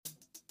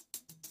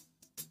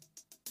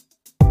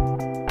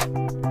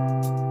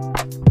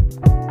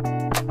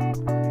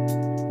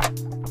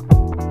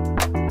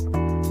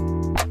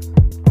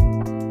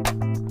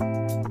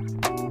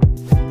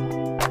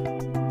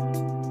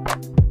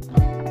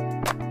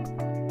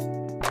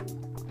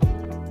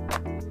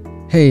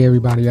Hey,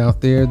 everybody out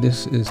there.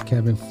 This is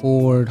Kevin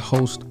Ford,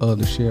 host of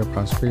the Shared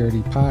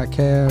Prosperity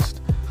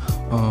Podcast,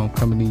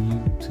 coming to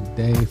you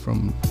today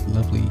from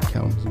lovely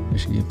Kalamazoo,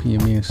 Michigan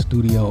PMN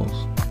Studios.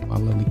 My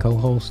lovely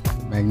co-host,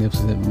 the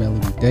magnificent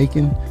Melody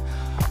Dakin.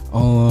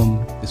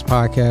 This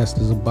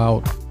podcast is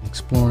about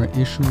exploring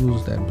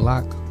issues that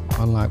block,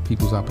 unlock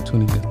people's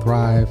opportunity to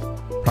thrive,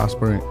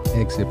 prosper, and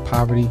exit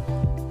poverty.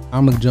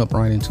 I'm going to jump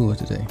right into it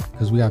today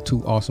because we got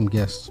two awesome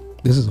guests.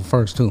 This is the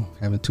first too,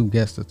 having two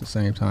guests at the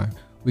same time.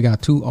 We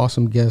got two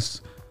awesome guests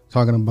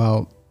talking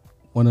about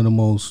one of the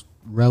most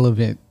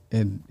relevant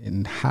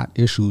and hot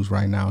issues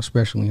right now,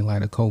 especially in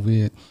light of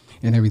COVID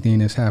and everything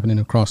that's happening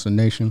across the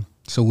nation.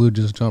 So we'll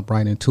just jump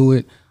right into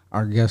it.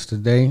 Our guest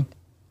today,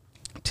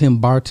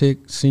 Tim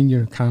Bartik,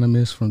 senior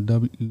economist from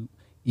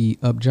W.E.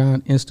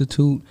 Upjohn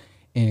Institute,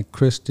 and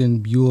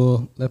Kristen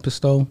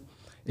Buell-Lepisto,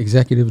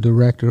 executive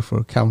director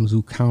for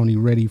Kalamazoo County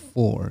Ready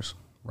Fours,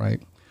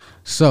 right?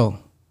 So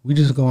we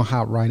just gonna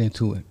hop right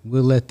into it.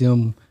 We'll let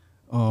them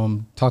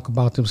talk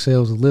about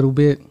themselves a little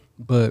bit,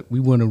 but we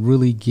want to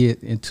really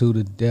get into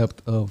the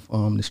depth of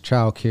this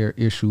child care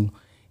issue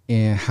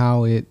and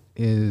how it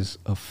is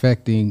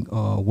affecting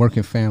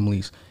working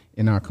families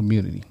in our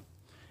community.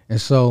 And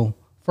so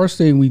first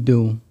thing we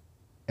do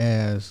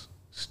as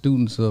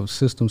students of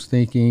systems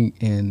thinking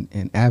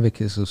and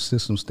advocates of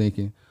systems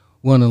thinking,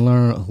 want to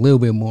learn a little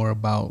bit more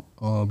about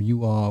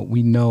you all.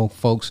 We know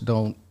folks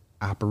don't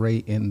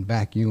operate in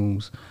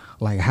vacuums.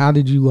 Like, how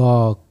did you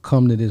all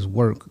come to this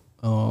work?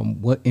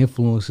 What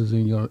influences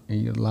in your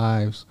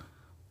lives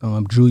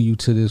drew you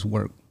to this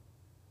work?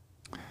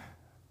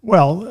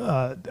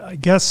 Well, I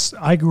guess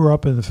I grew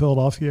up in the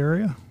Philadelphia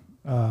area,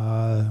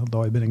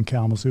 although I've been in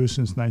Kalamazoo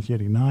since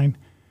 1989.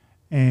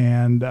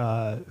 And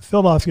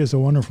Philadelphia is a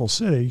wonderful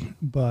city,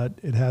 but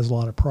it has a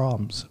lot of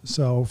problems.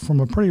 So from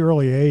a pretty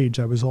early age,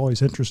 I was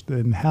always interested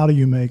in how do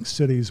you make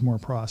cities more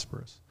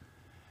prosperous.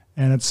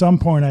 And at some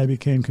point, I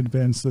became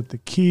convinced that the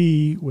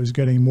key was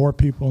getting more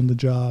people into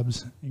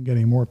jobs and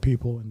getting more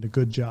people into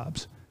good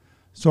jobs.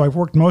 So I've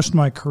worked most of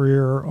my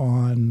career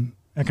on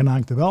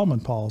economic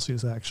development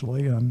policies,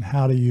 actually, on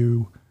how do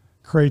you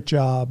create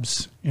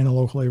jobs in a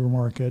local labor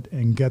market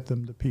and get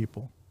them to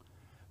people.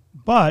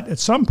 But at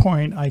some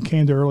point, I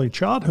came to early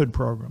childhood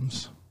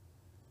programs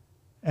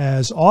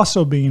as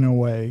also being a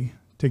way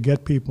to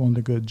get people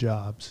into good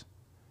jobs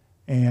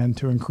and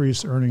to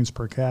increase earnings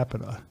per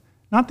capita.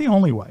 Not the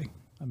only way.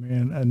 I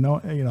mean,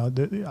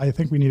 I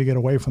think we need to get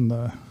away from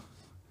the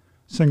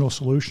single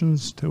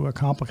solutions to a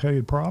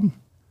complicated problem.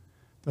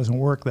 It doesn't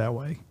work that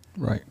way.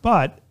 Right.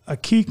 But a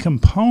key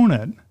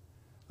component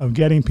of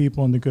getting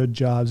people into good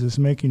jobs is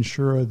making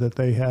sure that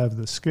they have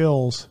the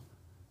skills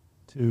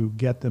to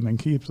get them and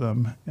keep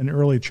them. And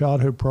early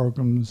childhood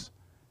programs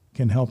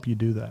can help you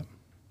do that.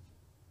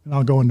 And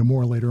I'll go into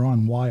more later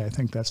on why I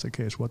think that's the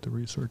case, what the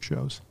research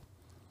shows.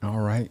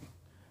 All right.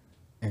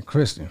 And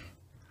Kristen,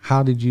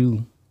 how did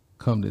you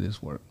come to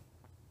this work?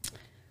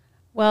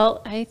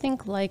 Well, I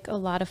think like a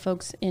lot of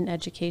folks in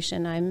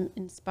education, I'm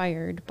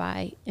inspired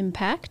by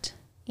impact.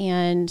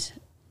 And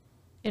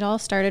it all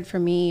started for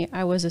me.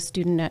 I was a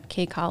student at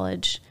K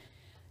College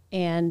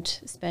and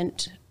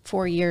spent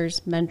 4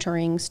 years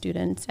mentoring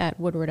students at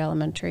Woodward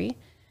Elementary,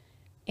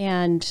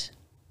 and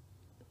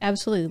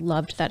absolutely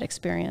loved that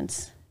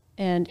experience.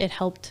 And it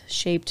helped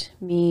shaped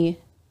me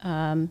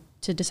to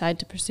decide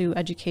to pursue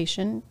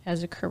education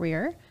as a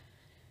career.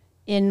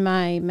 In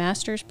my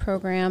master's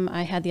program,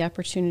 I had the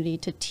opportunity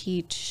to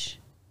teach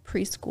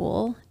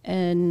preschool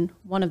in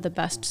one of the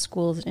best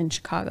schools in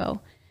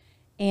Chicago.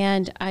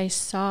 And I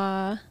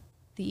saw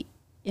the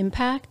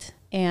impact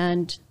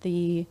and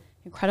the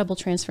incredible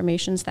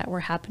transformations that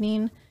were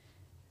happening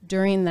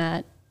during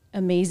that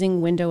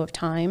amazing window of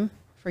time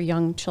for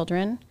young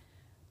children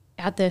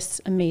at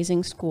this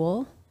amazing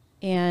school.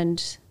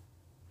 And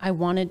I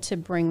wanted to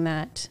bring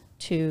that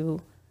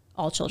to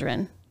all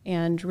children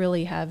and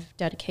really have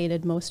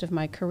dedicated most of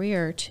my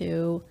career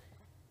to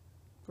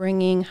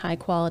bringing high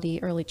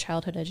quality early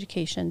childhood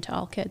education to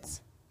all kids.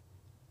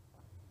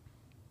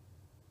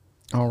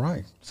 All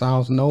right.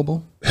 Sounds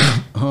noble.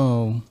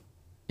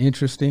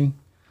 Interesting.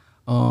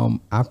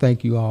 I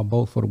thank you all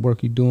both for the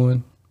work you're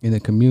doing in the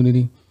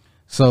community.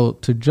 So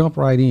to jump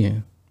right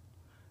in,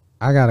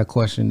 I got a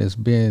question that's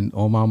been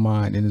on my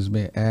mind and has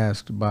been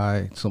asked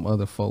by some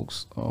other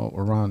folks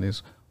around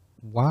this.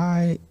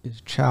 Why is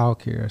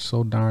childcare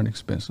so darn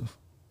expensive?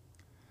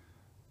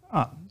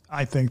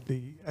 I think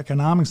the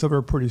economics of it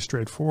are pretty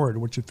straightforward,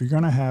 which if you're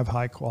going to have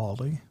high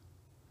quality,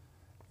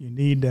 you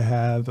need to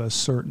have a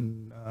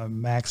certain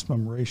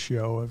maximum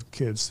ratio of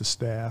kids to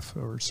staff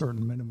or a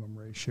certain minimum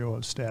ratio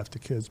of staff to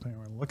kids,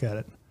 depending on how you look at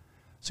it.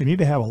 So you need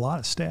to have a lot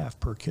of staff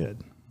per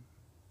kid,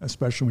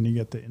 especially when you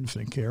get to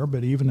infant care.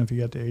 But even if you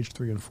get to age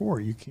 3 and 4,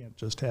 you can't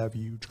just have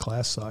huge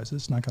class sizes.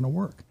 It's not going to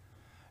work.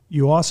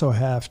 You also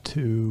have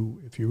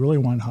to, if you really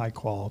want high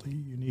quality,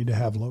 you need to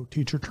have low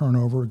teacher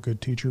turnover,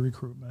 good teacher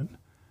recruitment,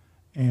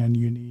 and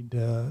you need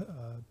to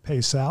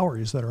pay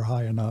salaries that are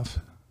high enough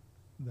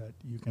that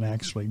you can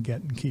actually get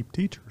and keep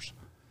teachers.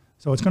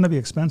 So it's going to be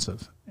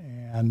expensive.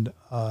 And And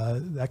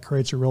that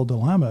creates a real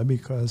dilemma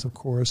because, of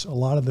course, a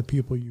lot of the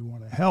people you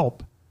want to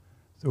help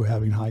through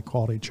having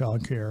high-quality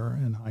childcare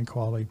and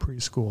high-quality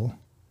preschool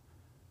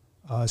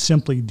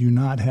simply do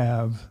not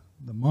have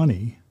the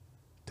money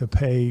to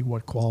pay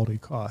what quality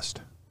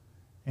cost.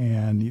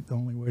 And the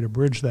only way to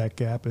bridge that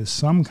gap is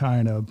some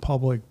kind of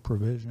public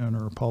provision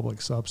or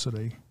public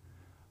subsidy,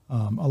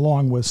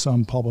 along with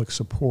some public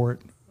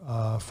support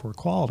for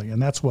quality. And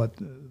that's what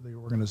the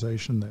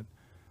organization that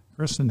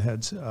Kristen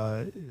heads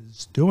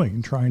is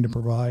doing, trying to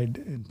provide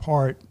in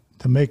part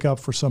to make up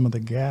for some of the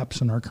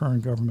gaps in our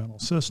current governmental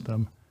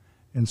system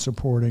in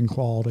supporting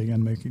quality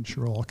and making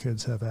sure all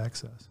kids have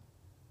access.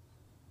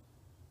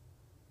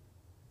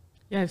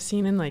 Yeah, I've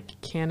seen in like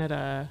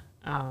Canada,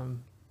 I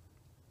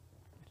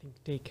think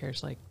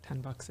daycare's like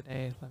 $10 a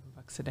day,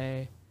 $11 a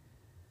day.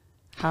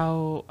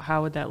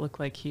 How would that look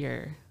like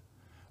here?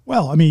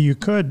 Well, I mean, you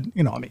could,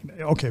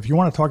 okay, if you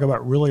want to talk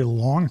about really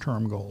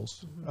long-term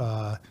goals,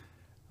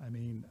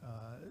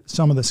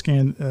 some of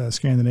the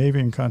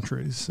Scandinavian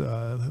countries,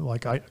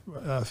 like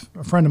a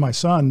friend of my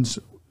son's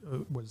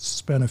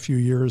spent a few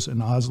years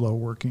in Oslo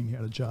working. He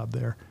had a job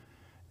there.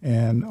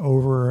 And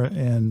over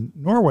in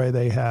Norway,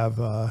 they have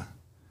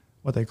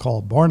what they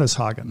call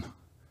Barnehagen,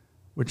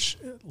 which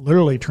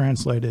literally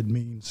translated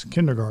means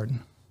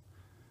kindergarten.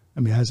 I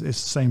mean, it's the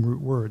same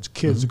root words,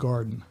 kids'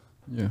 garden.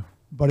 Yeah.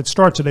 But it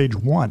starts at age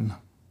 1.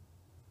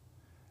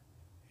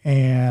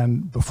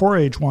 And before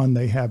age 1,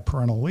 they have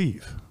parental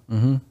leave.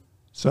 Mm-hmm.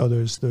 So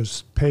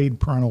there's paid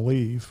parental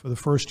leave for the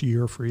first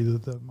year for either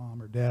the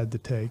mom or dad to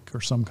take or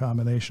some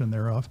combination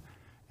thereof.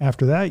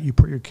 After that, you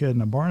put your kid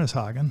in a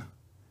Barnehagen,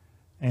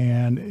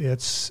 and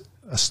it's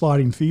a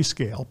sliding fee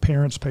scale.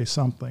 Parents pay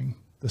something.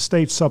 The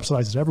state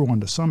subsidizes everyone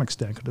to some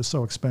extent because it's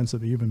so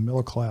expensive. Even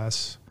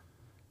middle-class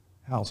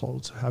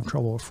households have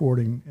trouble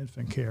affording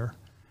infant care.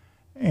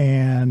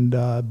 And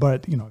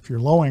but if you're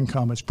low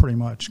income, it's pretty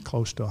much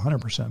close to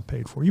 100%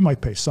 paid for. You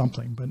might pay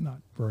something, but not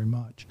very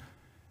much.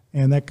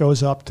 And that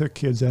goes up to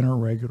kids enter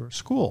regular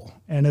school.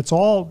 And it's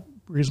all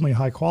reasonably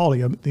high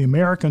quality. The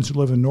Americans who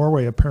live in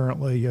Norway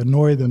apparently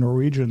annoy the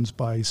Norwegians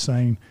by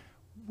saying,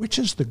 which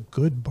is the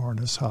good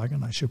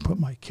Barnehagen I should put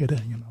my kid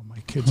in?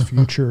 My kid's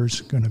future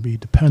is going to be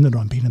dependent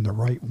on being in the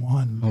right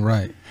one. All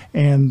right.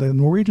 And the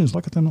Norwegians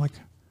look at them like,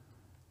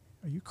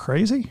 are you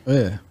crazy?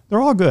 Yeah.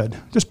 They're all good.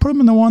 Just put them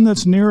in the one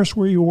that's nearest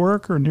where you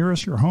work or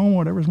nearest your home,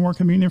 whatever's more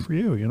convenient for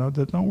you.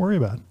 Don't worry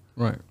about it.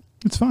 Right.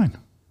 It's fine.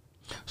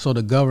 So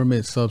the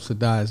government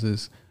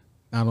subsidizes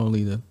not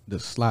only the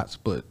slots,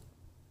 but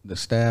the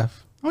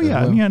staff. Oh,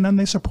 yeah. Well? Yeah, and then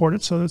they support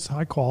it so it's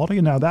high quality.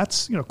 And now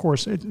that's, of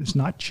course, it's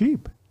not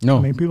cheap. No.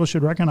 I mean, people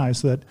should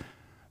recognize that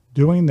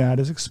doing that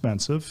is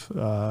expensive.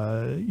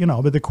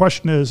 But the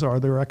question is, are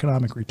there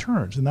economic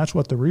returns? And that's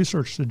what the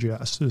research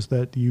suggests, is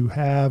that you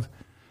have –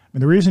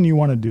 the reason you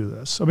want to do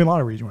this, a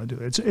lot of reasons you want to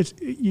do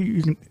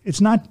it.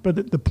 It's not,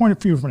 but the point of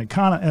view from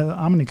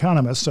I'm an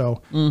economist, so,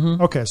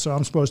 okay, so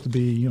I'm supposed to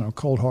be,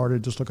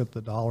 cold-hearted, just look at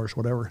the dollars,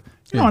 whatever.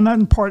 And that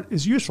in part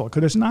is useful,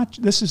 because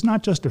this is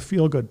not just a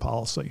feel-good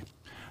policy.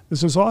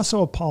 This is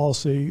also a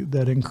policy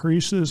that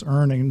increases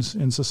earnings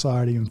in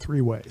society in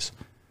 3 ways.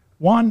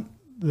 One,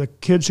 the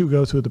kids who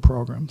go through the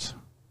programs,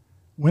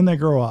 when they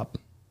grow up,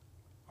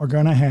 are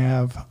going to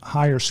have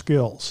higher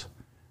skills.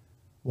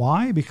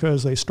 Why?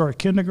 Because they start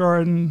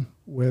kindergarten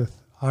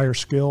with higher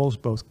skills,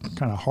 both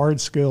kind of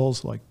hard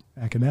skills like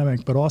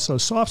academic, but also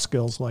soft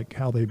skills like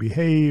how they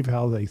behave,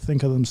 how they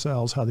think of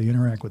themselves, how they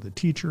interact with the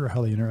teacher,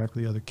 how they interact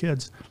with the other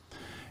kids.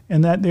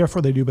 And that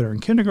therefore they do better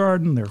in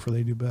kindergarten, therefore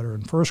they do better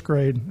in first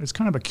grade. It's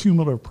kind of a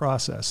cumulative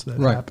process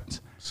that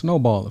happens.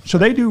 Snowball effect. So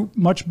they do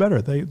much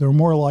better. They're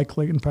more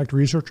likely, in fact,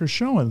 research has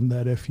shown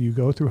that if you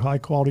go through high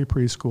quality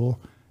preschool,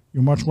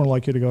 you're much more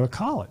likely to go to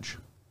college,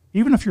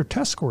 even if your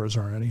test scores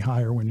aren't any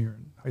higher when you're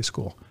in high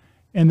school.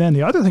 And then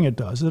the other thing it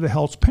does is it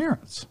helps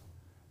parents.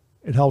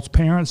 It helps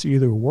parents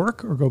either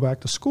work or go back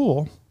to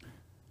school.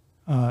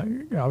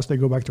 Obviously, they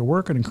go back to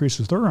work, it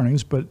increases their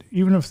earnings, but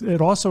even if it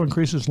also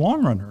increases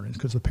long-run earnings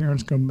because the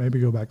parents can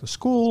maybe go back to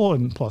school,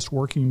 and plus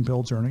working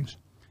builds earnings.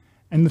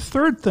 And the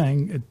third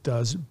thing it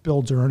does,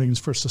 builds earnings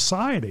for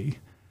society,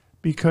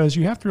 because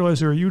you have to realize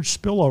there are huge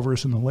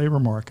spillovers in the labor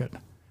market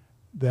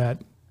that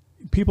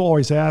people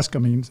always ask.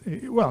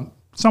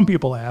 Some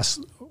people ask,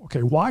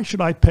 okay, why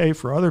should I pay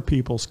for other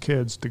people's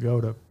kids to go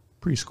to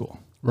preschool?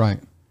 Right.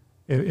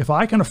 If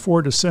I can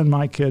afford to send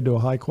my kid to a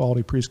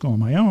high-quality preschool on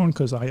my own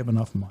because I have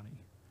enough money,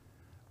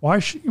 why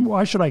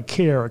should I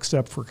care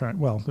except for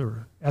there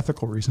are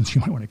ethical reasons you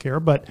might want to care,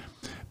 but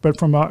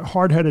from a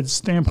hard-headed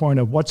standpoint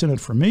of what's in it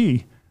for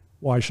me,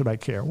 why should I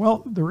care?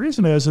 Well, the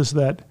reason is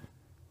that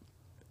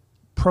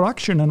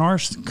production in our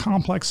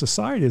complex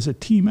society is a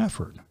team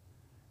effort.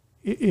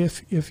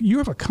 If you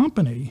have a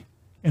company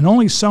and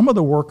only some of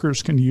the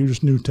workers can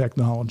use new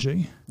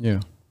technology,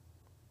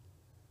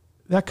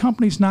 that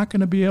company's not going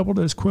to be able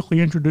to as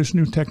quickly introduce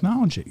new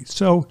technology.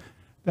 So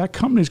that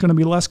company is going to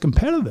be less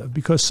competitive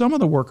because some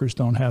of the workers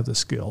don't have the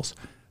skills.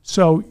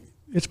 So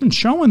it's been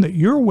shown that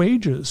your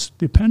wages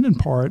depend in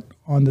part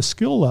on the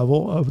skill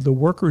level of the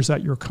workers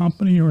at your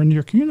company or in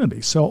your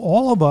community. So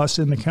all of us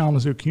in the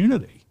Kalamazoo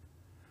community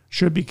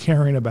should be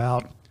caring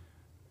about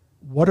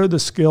what are the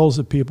skills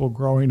of people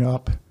growing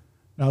up,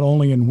 not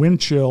only in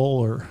Winchell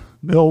or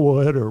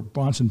Millwood or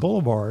Bronson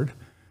Boulevard,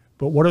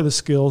 but what are the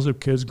skills of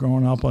kids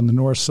growing up on the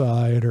north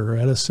side or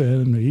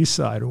Edison, the east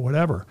side, or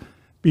whatever?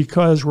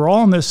 Because we're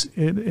all in this.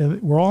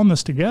 We're all in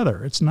this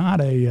together. It's not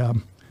a.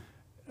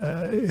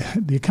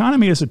 The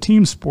economy is a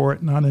team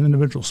sport, not an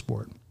individual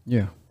sport.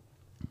 Yeah,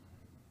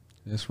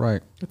 that's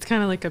right. It's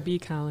kind of like a bee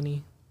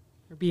colony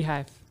or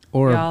beehive.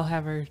 Or we all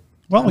have our.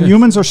 Well,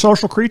 humans are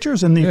social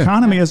creatures, and the Yeah.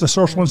 economy is a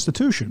social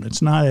institution.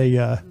 It's not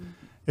a.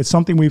 It's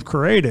something we've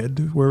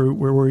created where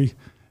we,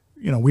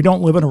 we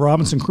don't live in a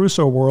Robinson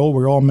Crusoe world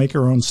where we all make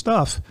our own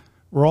stuff.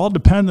 We're all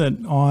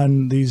dependent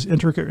on these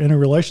intricate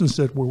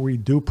interrelationships where we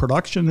do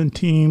production in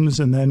teams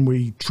and then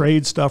we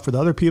trade stuff with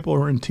other people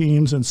who are in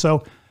teams. And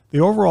so the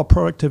overall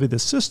productivity of the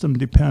system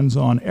depends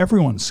on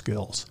everyone's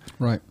skills.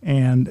 Right.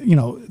 And,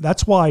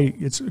 that's why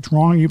it's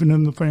wrong even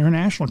in the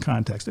international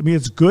context. I mean,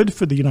 it's good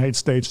for the United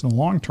States in the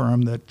long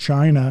term that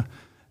China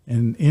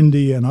and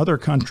India and other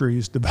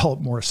countries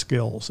develop more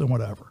skills and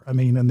whatever. I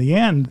mean, in the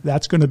end,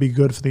 that's going to be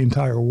good for the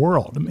entire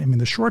world. I mean,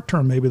 the short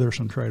term, maybe there's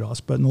some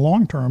trade-offs, but in the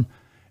long term,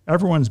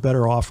 everyone's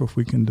better off if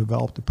we can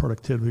develop the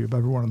productivity of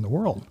everyone in the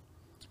world.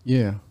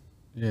 Yeah,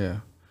 yeah.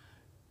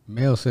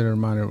 Mel said it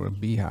reminded her of a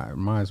beehive.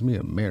 Reminds me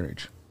of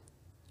marriage.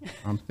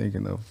 I'm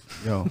thinking of,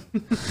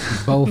 we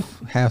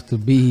both have to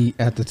be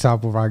at the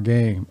top of our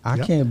game. I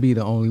Yep. can't be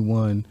the only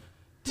one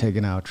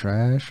taking out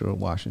trash or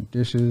washing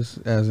dishes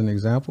as an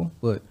example.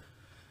 But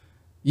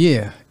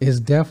yeah, it's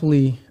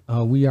definitely,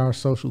 we are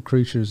social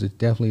creatures. It's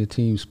definitely a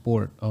team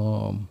sport.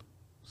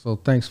 So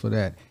thanks for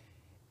that.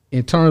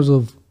 In terms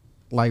of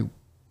like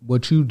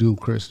what you do,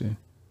 Kristen,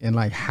 and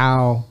like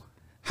how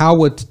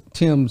what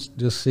Tim's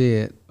just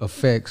said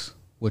affects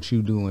what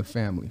you do in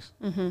families.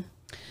 Mm-hmm.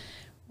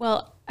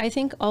 Well, I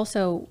think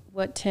also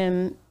what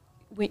Tim,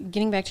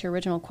 getting back to your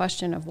original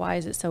question of why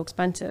is it so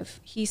expensive,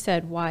 he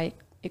said why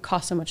it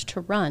costs so much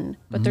to run.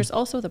 But there's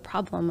also the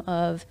problem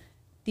of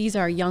these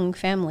are young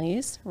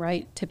families,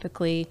 right?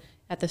 Typically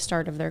at the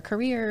start of their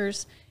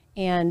careers,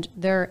 and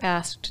they're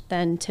asked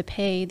then to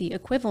pay the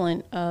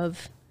equivalent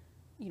of,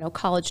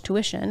 college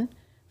tuition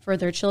for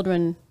their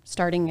children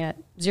starting at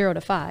 0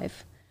 to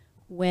 5.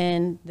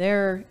 When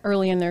they're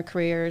early in their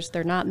careers,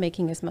 they're not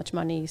making as much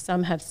money.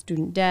 Some have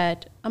student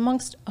debt,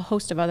 amongst a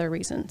host of other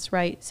reasons,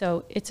 right?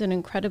 So it's an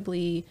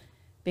incredibly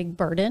big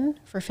burden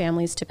for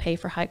families to pay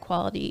for high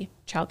quality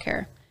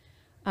childcare.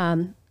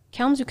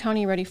 Kalamazoo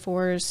County Ready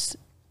Fours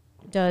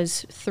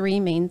does 3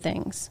 main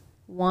things.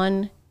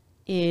 One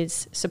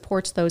is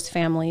supports those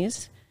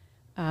families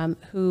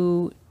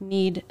who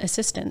need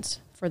assistance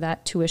for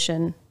that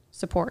tuition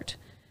support.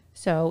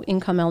 So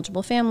income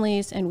eligible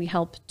families, and we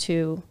help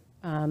to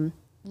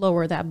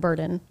lower that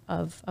burden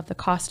of the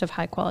cost of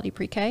high quality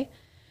pre-K.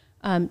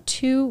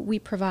 2, we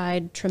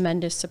provide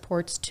tremendous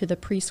supports to the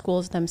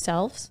preschools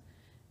themselves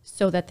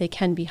so that they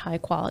can be high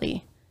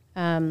quality.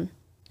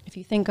 If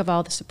you think of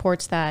all the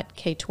supports that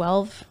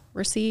K-12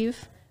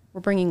 receive, we're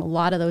bringing a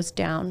lot of those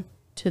down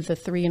to the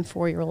 3 and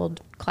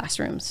 4-year-old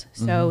classrooms.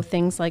 So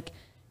things like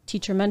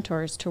teacher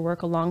mentors to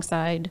work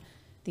alongside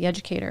the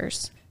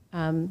educators.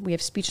 We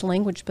have speech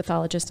language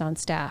pathologists on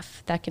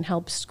staff that can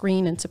help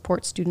screen and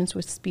support students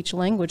with speech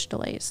language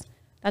delays.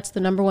 That's the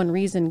number one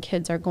reason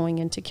kids are going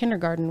into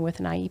kindergarten with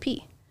an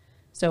IEP.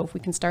 So if we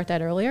can start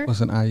that earlier.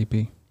 What's an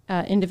IEP?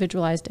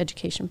 Individualized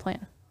education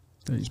plan.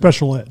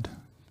 Special ed.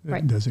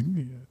 Right.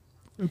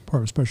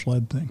 Part of a special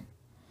ed thing.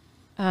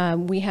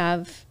 We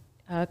have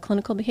a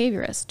clinical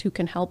behaviorist who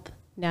can help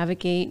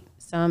navigate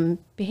some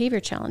behavior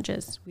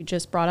challenges. We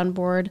just brought on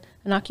board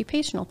an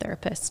occupational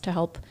therapist to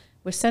help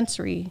with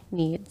sensory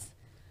needs,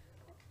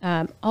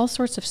 all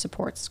sorts of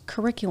supports,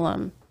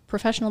 curriculum,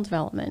 professional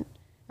development,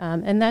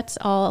 and that's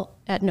all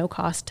at no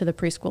cost to the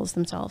preschools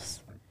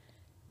themselves.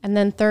 And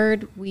then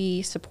 3rd,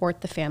 we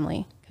support the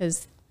family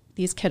because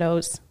these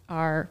kiddos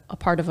are a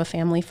part of a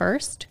family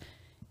first,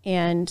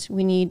 and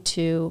we need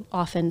to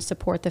often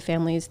support the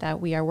families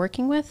that we are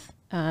working with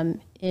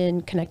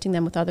in connecting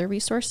them with other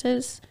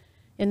resources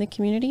in the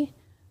community,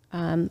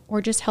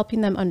 or just helping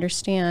them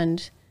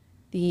understand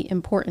the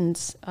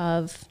importance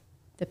of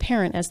the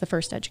parent as the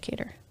first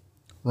educator.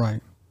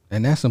 Right.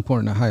 And that's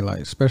important to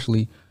highlight,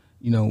 especially,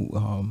 a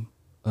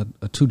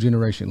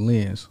 2-generation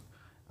lens.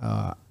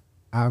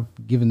 I've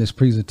given this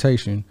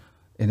presentation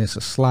and it's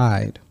a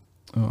slide,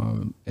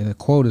 and the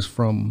quote is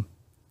from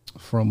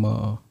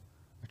a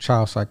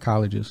child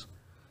psychologist,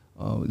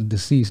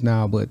 deceased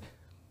now, but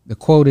the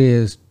quote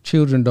is,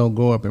 children don't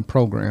grow up in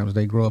programs,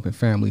 they grow up in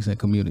families and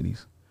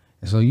communities.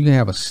 And so you can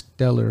have a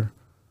stellar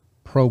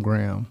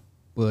program,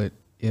 but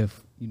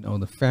if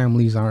the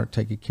families aren't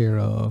taken care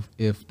of,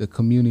 if the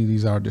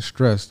communities are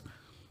distressed,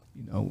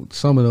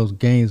 some of those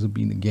gains will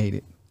be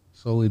negated.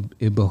 So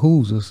it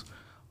behooves us,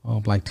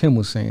 like Tim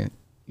was saying,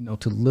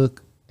 to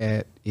look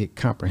at it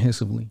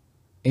comprehensively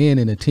and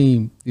in a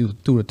team,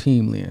 through a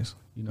team lens.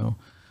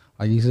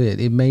 Like you said,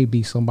 it may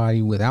be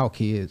somebody without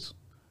kids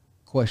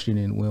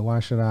questioning, well, why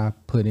should I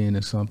put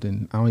into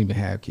something? I don't even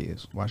have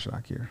kids. Why should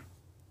I care?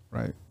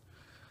 Right.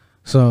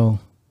 So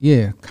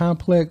yeah,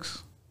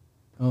 complex,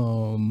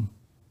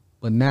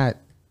 but not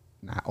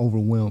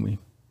overwhelming.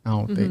 I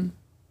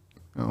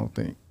don't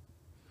think.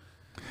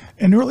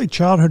 And early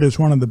childhood is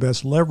one of the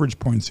best leverage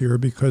points here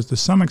because to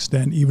some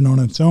extent, even on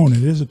its own,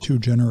 it is a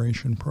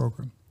 2-generation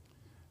program.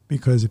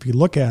 Because if you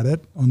look at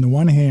it, on the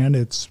one hand,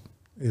 it's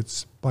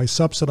by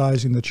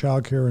subsidizing the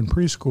child care and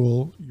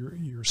preschool,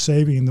 you're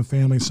saving the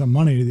family some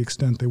money to the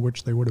extent to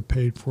which they would have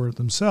paid for it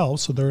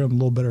themselves, so they're in a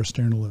little better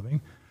standard of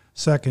living.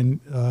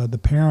 Second, the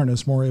parent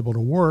is more able to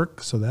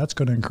work, so that's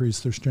going to increase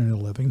their standard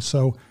of living.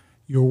 So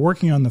you're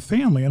working on the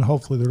family, and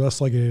hopefully they're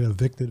less likely to get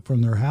evicted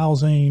from their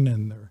housing,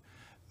 and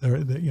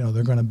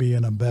they're going to be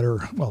in a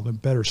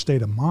better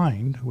state of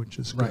mind, which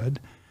is Right. good.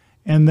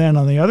 And then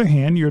on the other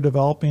hand, you're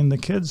developing the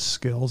kids'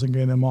 skills and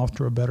getting them off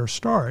to a better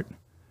start.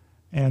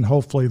 And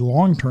hopefully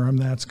long term,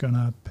 that's going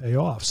to pay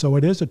off. So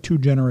it is a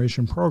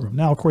 2-generation program.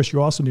 Now, of course,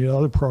 you also need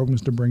other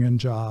programs to bring in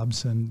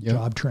jobs and Yep.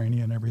 job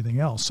training and everything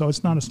else. So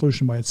it's not a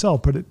solution by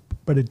itself,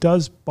 but it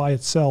does by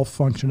itself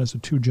function as a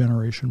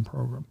 2-generation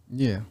program.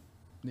 Yeah,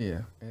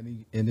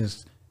 and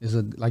it's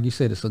a, like you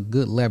said, it's a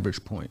good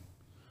leverage point,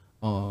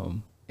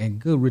 and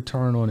good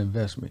return on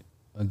investment.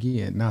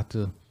 Again, not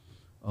to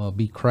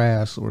be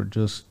crass or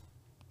just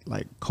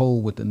like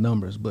cold with the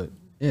numbers, but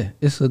yeah,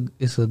 it's a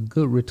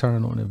good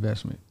return on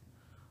investment.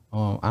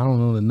 I don't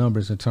know the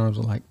numbers in terms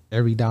of like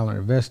every dollar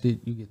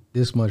invested, you get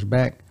this much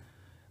back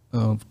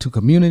to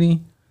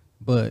community,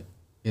 but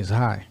it's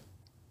high.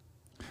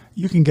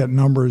 You can get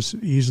numbers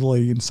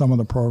easily in some of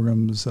the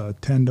programs,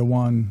 10 to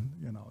 1.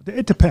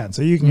 It depends.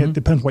 So you can get,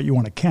 depends what you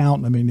want to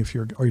count. I mean,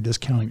 are you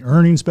just counting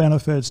earnings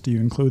benefits? Do you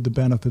include the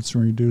benefits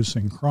from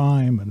reducing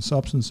crime and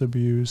substance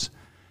abuse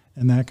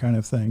and that kind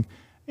of thing?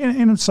 And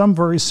in some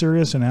very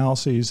serious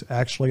analyses,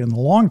 actually, in the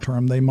long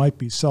term, they might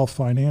be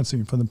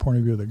self-financing from the point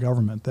of view of the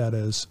government. That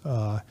is,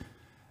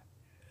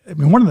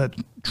 one of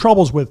the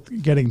troubles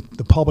with getting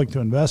the public to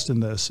invest in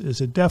this is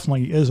it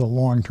definitely is a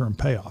long-term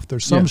payoff.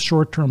 There's some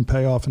short-term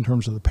payoff in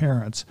terms of the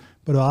parents,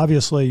 but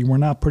obviously we're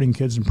not putting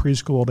kids in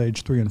preschool at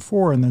age 3 and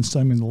 4 and then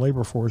sending the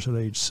labor force at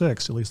age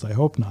 6. At least I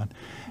hope not.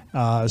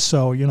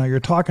 So you're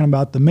talking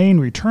about the main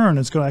return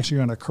is actually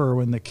going to occur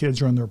when the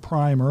kids are in their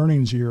prime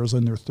earnings years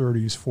in their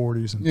 30s,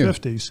 40s, and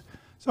 50s.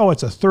 So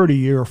it's a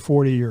 30-year,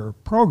 40-year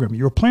program.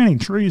 You're planting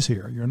trees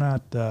here. You're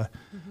not.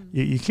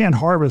 You can't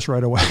harvest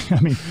right away. I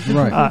mean,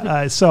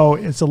 Right. So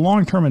it's a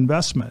long-term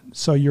investment.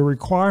 So you're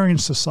requiring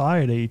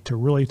society to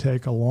really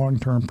take a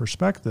long-term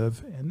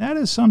perspective, and that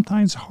is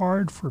sometimes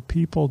hard for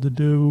people to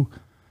do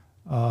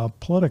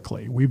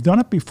politically. We've done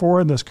it before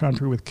in this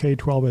country with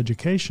K-12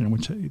 education,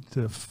 which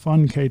to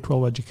fund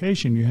K-12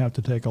 education, you have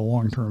to take a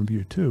long-term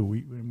view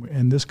too.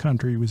 In this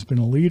country, has been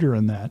a leader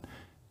in that.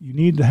 You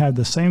need to have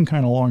the same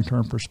kind of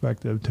long-term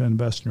perspective to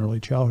invest in early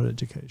childhood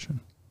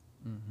education.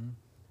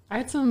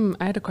 I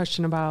had a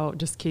question about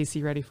just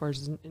KC Ready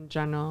Force in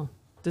general.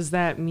 Does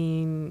that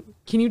mean,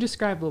 can you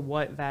describe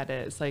what that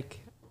is?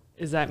 Like,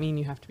 does that mean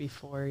you have to be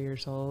 4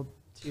 years old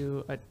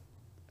to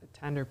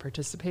attend or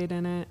participate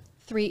in it?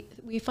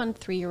 We fund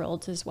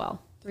 3-year-olds as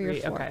well. 3 or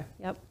 4. Okay.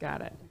 Yep.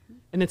 Got it.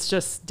 And it's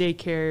just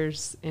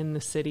daycares in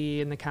the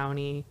city, in the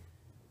county,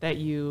 that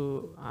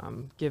you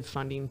give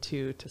funding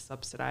to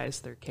subsidize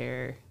their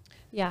care.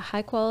 Yeah,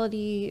 high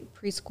quality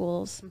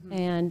preschools,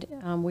 and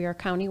we are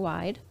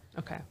countywide.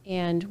 Okay.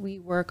 And we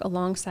work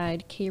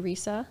alongside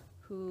KRESA,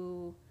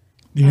 who...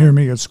 The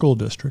Intermediate School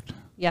District.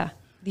 Yeah,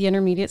 the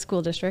Intermediate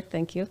School District,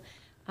 thank you,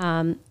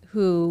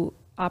 who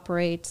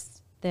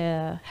operates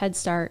the Head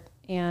Start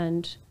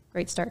and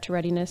Great Start to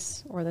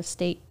Readiness, or the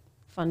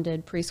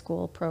state-funded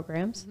preschool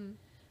programs,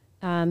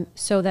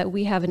 so that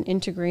we have an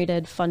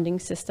integrated funding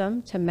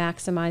system to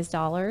maximize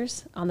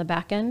dollars on the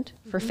back end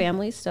for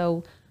families.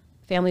 So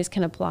families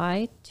can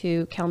apply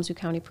to Kalamazoo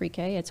County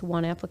Pre-K. It's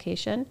one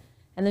application.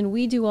 And then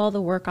we do all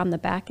the work on the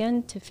back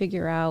end to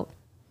figure out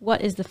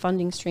what is the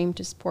funding stream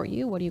to support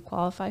you, what do you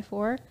qualify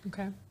for,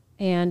 Okay.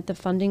 and the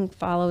funding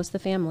follows the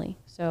family.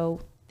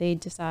 So they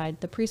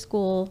decide the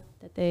preschool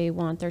that they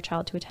want their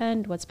child to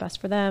attend, what's best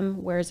for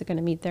them, where is it going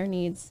to meet their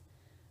needs,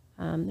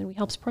 and we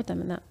help support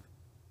them in that.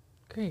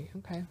 Great.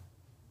 Okay.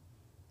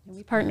 And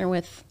we partner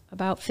with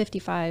about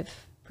 55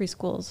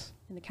 preschools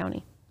in the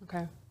county.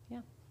 Okay.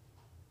 Yeah.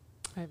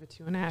 I have a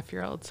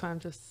 2.5-year-old, so I'm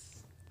just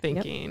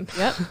thinking.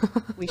 Yep,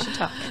 we should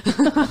talk.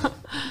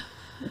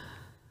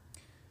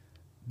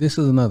 This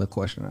is another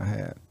question I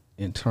had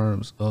in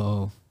terms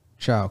of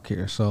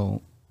childcare.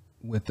 So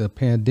with the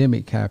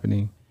pandemic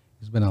happening,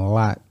 there's been a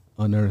lot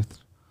unearthed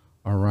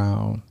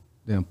around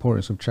the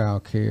importance of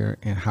childcare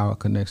and how it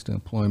connects to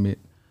employment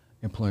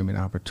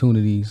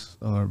opportunities,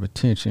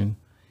 retention.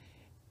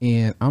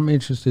 And I'm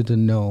interested to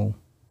know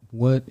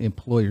what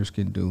employers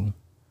can do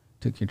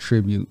to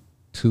contribute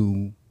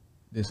to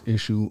this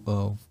issue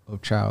of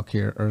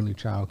childcare, early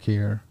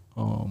childcare,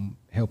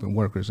 helping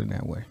workers in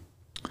that way.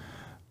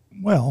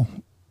 Well,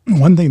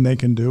 one thing they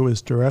can do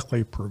is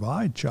directly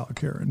provide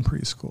childcare in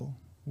preschool.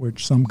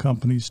 which some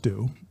companies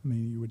do. I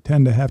mean, you would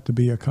tend to have to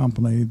be a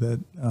company that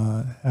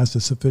has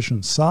a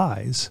sufficient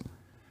size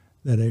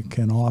that it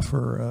can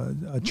offer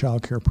a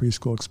child care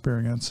preschool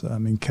experience. I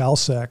mean,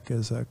 CalSec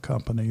is a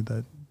company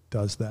that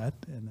does that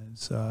and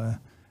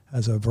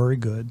has a very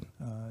good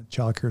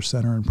child care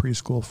center and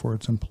preschool for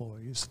its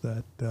employees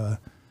that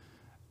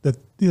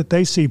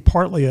they see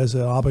partly as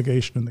an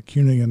obligation in the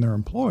community and their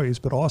employees,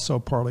 but also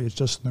partly it's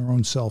just in their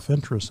own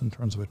self-interest in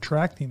terms of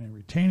attracting and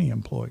retaining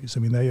employees.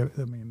 I mean,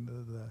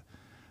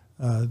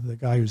 the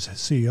guy who's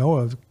CEO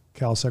of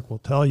CalSec will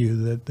tell you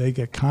that they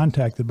get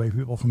contacted by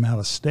people from out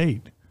of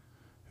state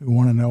who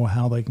want to know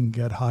how they can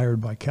get hired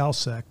by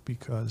CalSec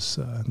because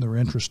they're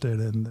interested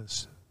in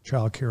this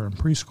child care and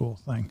preschool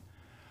thing.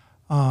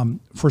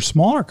 For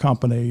smaller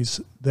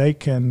companies, they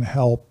can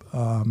help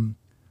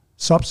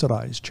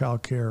subsidize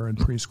child care and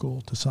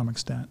preschool to some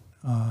extent.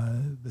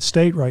 The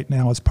state right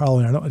now is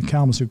probably,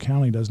 Kalamazoo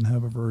County doesn't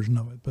have a version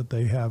of it, but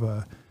they have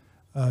a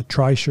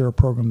tri-share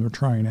program they're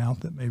trying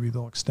out that maybe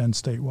they'll extend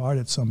statewide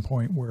at some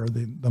point, where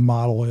the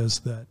model is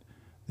that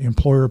the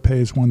employer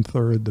pays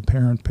 1/3, the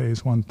parent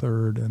pays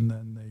 1/3, and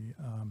then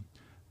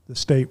the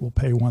state will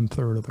pay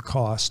 1/3 of the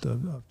cost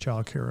of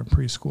child care and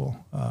preschool.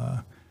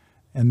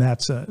 And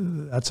that's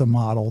a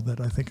model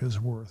that I think is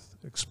worth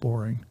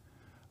exploring.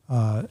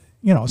 But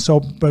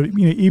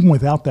even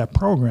without that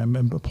program,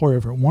 an employer,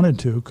 if it wanted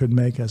to, could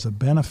make as a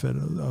benefit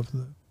of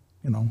the,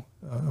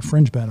 a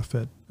fringe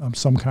benefit,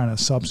 some kind of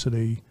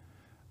subsidy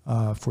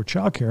for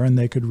child care, and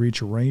they could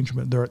reach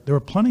arrangement. There are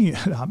plenty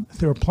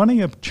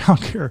of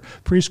child care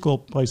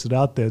preschool places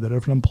out there that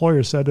if an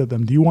employer said to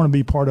them, "Do you want to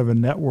be part of a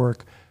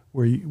network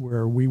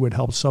where we would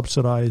help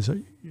subsidize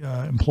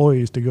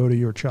employees to go to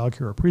your child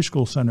care or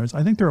preschool centers?"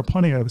 I think there are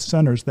plenty of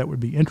centers that would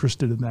be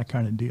interested in that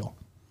kind of deal.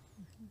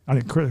 I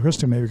think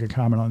Kristen maybe could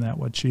comment on that,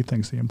 what she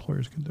thinks the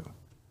employers can do.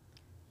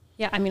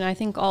 Yeah, I mean, I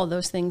think all of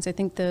those things. I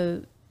think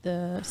the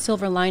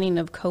silver lining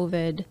of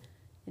COVID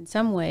in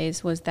some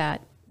ways was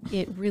that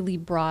it really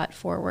brought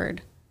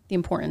forward the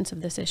importance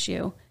of this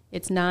issue.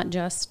 It's not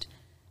just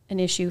an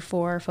issue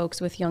for folks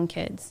with young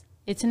kids.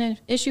 It's an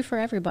issue for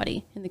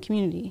everybody in the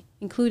community,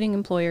 including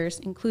employers,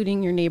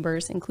 including your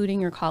neighbors, including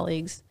your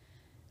colleagues,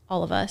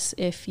 all of us.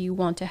 If you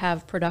want to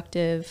have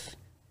productive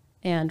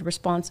and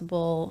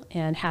responsible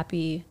and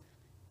happy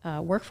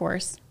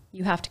workforce,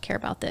 you have to care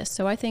about this.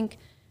 So I think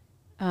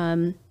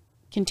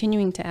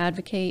continuing to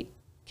advocate,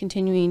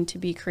 continuing to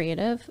be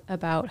creative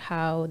about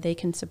how they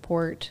can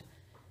support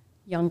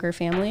younger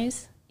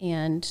families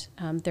and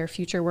their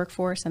future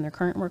workforce and their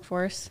current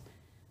workforce,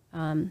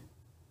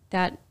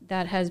 that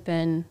has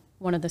been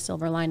one of the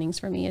silver linings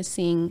for me, is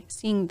seeing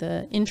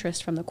the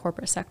interest from the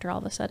corporate sector all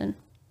of a sudden.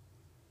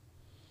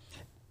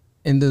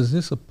 And does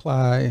this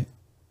apply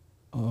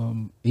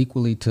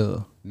equally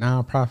to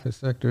nonprofit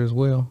sector as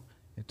well,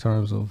 in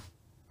terms of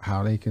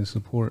how they can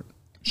support?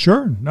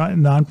 Sure.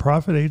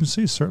 Nonprofit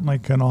agencies certainly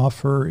can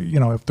offer,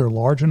 if they're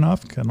large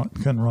enough,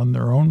 can run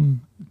their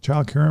own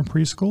child care and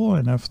preschool,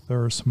 and if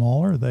they're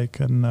smaller, they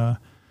can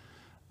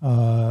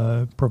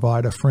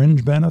provide a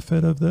fringe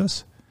benefit of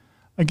this.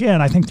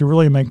 Again, I think to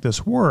really make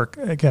this work,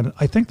 I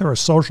think there are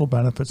social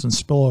benefits and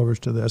spillovers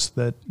to this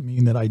that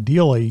mean that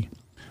ideally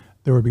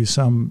there would be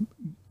some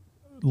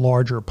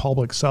larger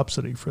public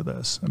subsidy for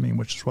this. I mean,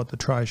 which is what the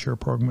Tri-Share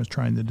program is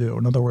trying to do.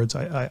 In other words,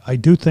 I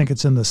do think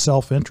it's in the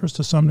self-interest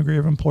to some degree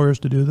of employers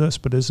to do this,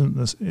 but is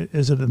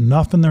it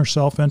enough in their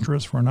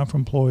self-interest for enough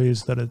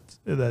employees that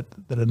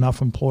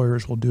enough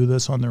employers will do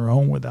this on their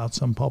own without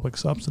some public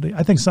subsidy?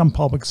 I think some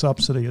public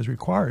subsidy is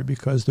required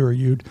because there are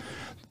huge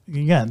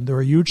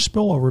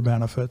spillover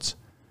benefits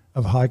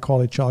of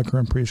high-quality child care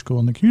and preschool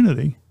in the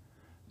community,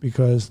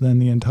 because then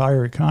the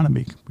entire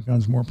economy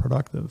becomes more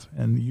productive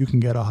and you can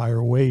get a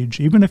higher wage.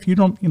 Even if you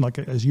don't, like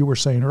as you were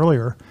saying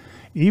earlier,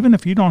 even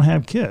if you don't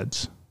have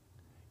kids,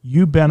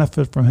 you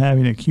benefit from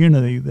having a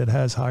community that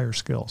has higher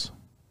skills.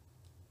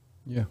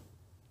 Yeah.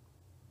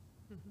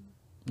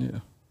 Mm-hmm. Yeah,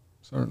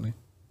 certainly.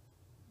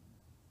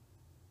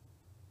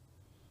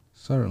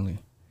 Certainly.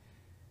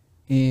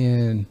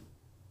 And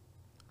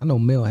I know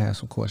Mel has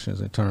some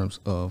questions in terms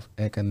of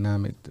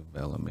economic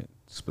development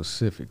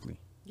specifically.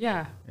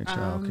 Yeah. In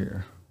child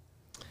care.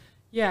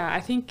 Yeah, I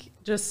think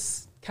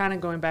just kind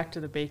of going back to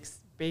the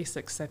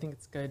basics, I think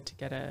it's good to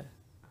get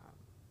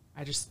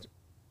I just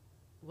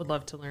would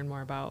love to learn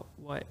more about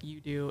what you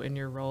do in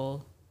your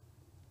role.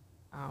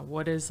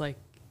 What does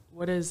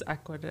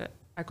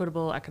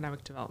equitable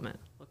economic development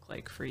look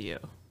like for you?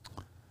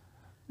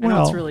 I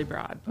know it's really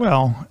broad.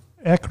 Well,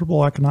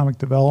 equitable economic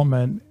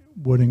development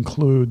would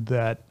include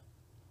that.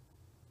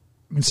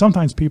 I mean,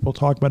 sometimes people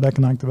talk about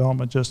economic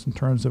development just in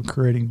terms of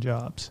creating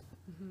jobs.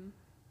 Mm-hmm.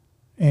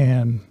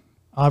 And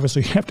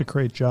obviously, you have to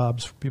create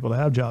jobs for people to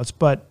have jobs,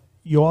 but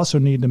you also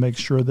need to make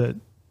sure that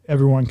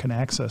everyone can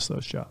access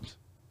those jobs.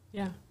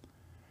 Yeah.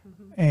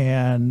 Mm-hmm.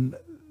 And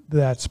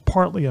that's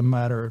partly a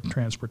matter of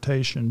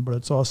transportation, but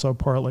it's also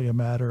partly a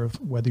matter of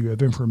whether you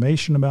have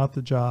information about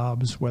the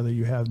jobs, whether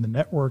you have the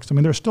networks. I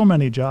mean, there's still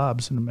many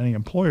jobs and many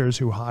employers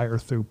who hire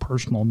through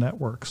personal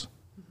networks.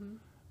 Mm-hmm.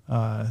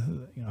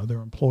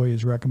 their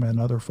employees recommend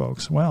other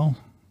folks. Well,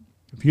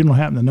 if you don't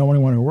happen to know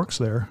anyone who works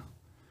there,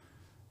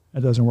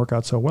 it doesn't work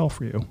out so well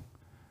for you.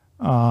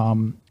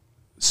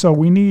 So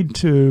we need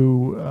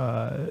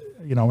to,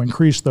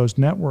 increase those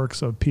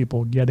networks of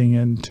people getting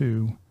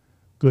into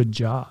good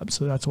jobs.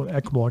 So that's what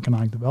equitable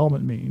economic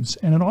development means.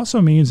 And it also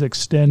means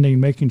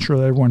making sure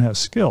that everyone has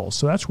skills.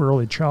 So that's where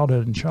early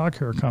childhood and child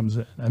care comes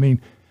in. I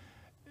mean,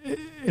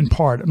 in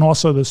part, and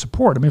also the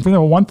support. I mean, for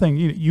example, one thing,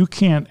 you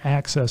can't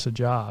access a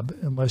job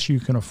unless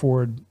you can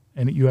afford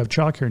and you have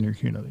child care in your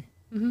community.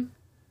 Mm-hmm.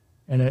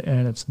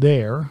 And it's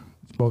there.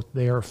 It's both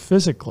there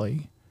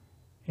physically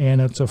and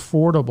it's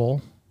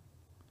affordable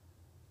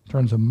in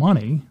terms of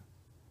money,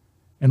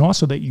 and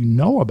also that you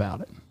know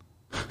about it.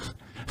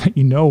 That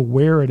you know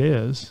where it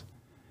is,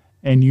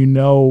 and you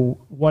know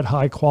what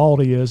high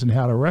quality is and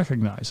how to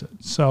recognize it.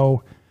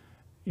 So,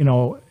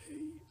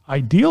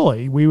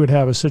 ideally, we would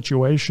have a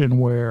situation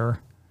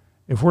where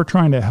if we're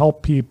trying to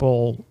help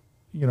people,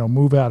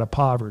 move out of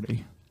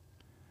poverty,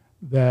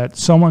 that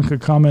someone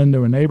could come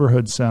into a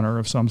neighborhood center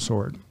of some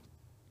sort,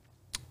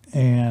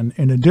 and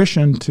in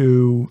addition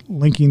to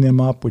linking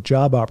them up with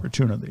job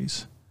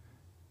opportunities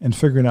and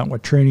figuring out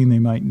what training they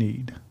might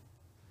need,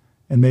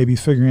 and maybe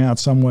figuring out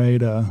some way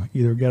to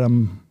either get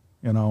them,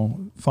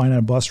 find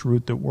a bus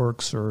route that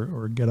works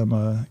or get them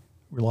a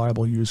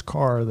reliable used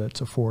car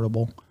that's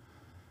affordable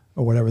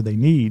or whatever they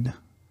need.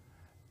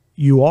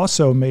 You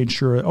also made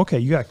sure, okay,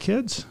 you got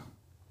kids?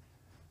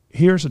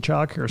 Here's a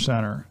child care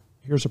center.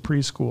 Here's a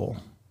preschool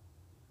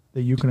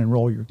that you can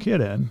enroll your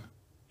kid in.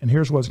 And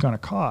here's what it's going to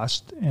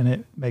cost. And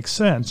it makes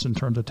sense in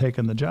terms of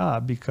taking the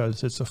job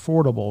because it's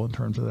affordable in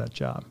terms of that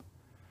job.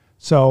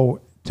 So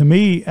to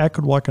me,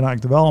 equitable economic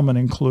development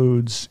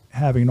includes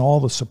having all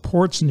the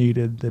supports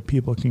needed that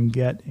people can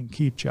get and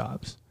keep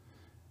jobs.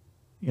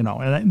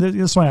 And this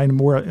is why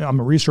I'm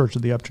a researcher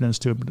at the Upton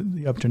Institute, but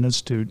the Upton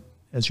Institute,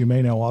 as you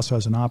may know, also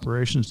has an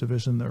operations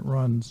division that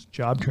runs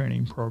job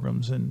training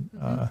programs in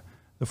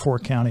the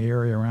Fort County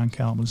area around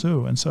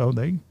Kalamazoo. And so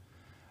they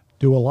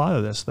do a lot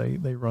of this. They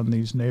run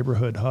these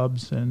neighborhood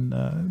hubs in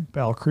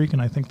Battle Creek,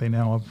 and I think they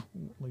now have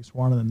at least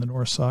one in the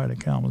north side of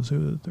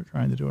Kalamazoo that they're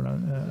trying to do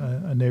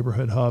a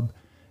neighborhood hub.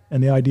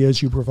 And the idea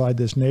is you provide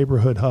this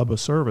neighborhood hub of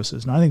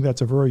services. And I think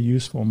that's a very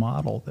useful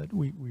model that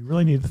we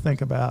really need to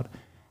think about.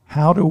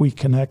 How do we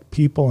connect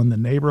people in the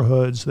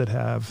neighborhoods that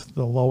have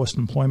the lowest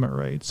employment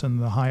rates and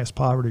the highest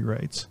poverty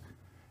rates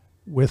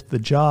with the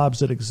jobs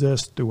that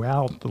exist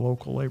throughout the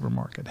local labor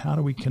market? How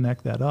do we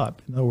connect that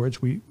up? In other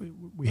words, we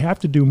have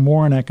to do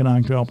more in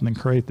economic development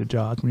than create the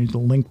jobs. We need to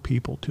link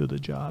people to the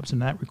jobs,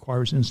 and that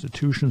requires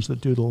institutions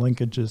that do the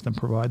linkages and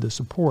provide the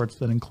supports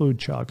that include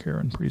child care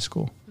and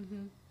preschool.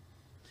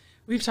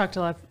 We've talked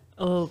a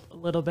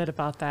little bit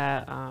about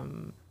that.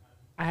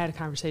 I had a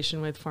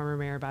conversation with former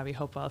Mayor Bobby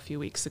Hopewell a few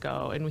weeks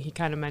ago, and he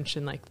kind of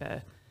mentioned like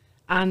the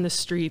on the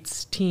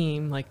streets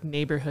team, like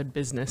neighborhood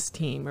business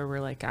team, where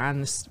we're like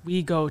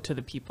we go to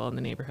the people in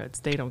the neighborhoods.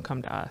 They don't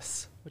come to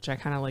us, which I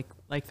kind of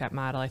like that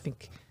model. I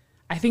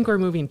think we're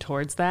moving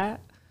towards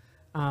that.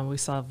 We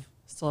still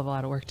have a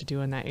lot of work to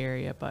do in that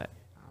area, but.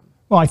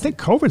 Well, I think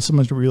COVID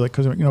sometimes really,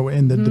 because,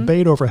 in the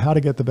debate over how to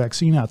get the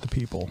vaccine out to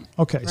people.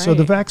 Okay, right. So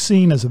the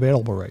vaccine is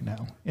available right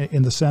now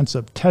in the sense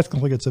of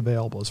technically it's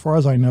available. As far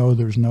as I know,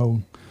 there's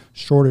no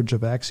shortage of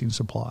vaccine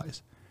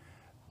supplies.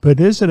 But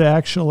is it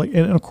actually,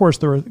 and of course,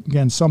 there are,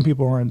 again, some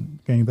people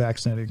aren't getting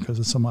vaccinated because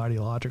of some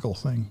ideological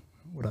thing,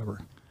 whatever.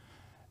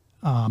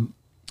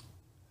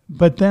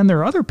 But then there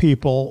are other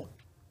people,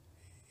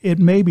 it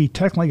may be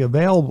technically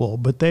available,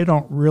 but they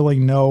don't really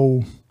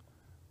know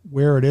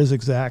where it is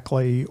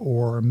exactly,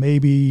 or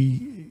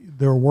maybe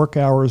their work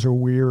hours are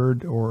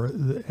weird,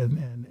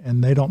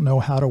 and they don't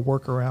know how to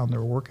work around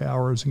their work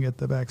hours and get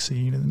the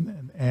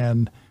vaccine,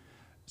 and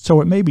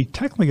so it may be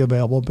technically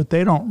available, but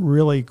they don't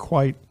really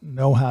quite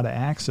know how to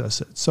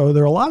access it. So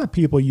there are a lot of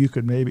people you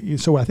could maybe.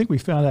 So I think we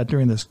found out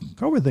during this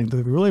COVID thing that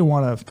if we really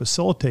want to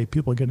facilitate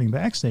people getting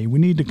vaccinated, we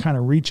need to kind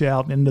of reach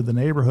out into the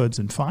neighborhoods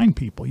and find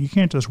people. You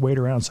can't just wait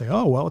around and say,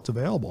 "Oh, well, it's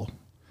available."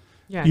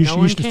 Yeah, you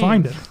should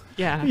find it.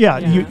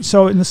 Yeah.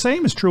 So, and the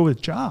same is true with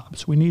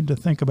jobs. We need to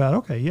think about,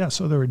 okay, yeah,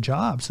 so there are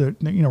jobs that,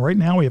 right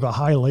now we have a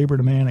high labor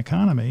demand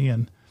economy,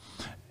 and,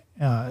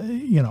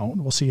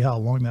 we'll see how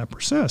long that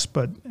persists,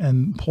 and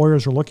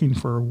employers are looking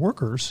for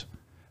workers,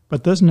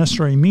 but doesn't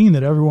necessarily mean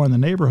that everyone in the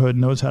neighborhood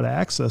knows how to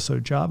access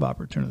those job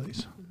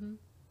opportunities. Mm-hmm.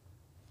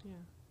 Yeah.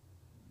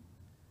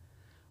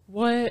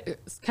 What,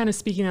 kind of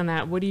speaking on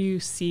that, what do you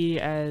see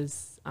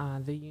as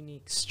the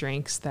unique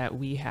strengths that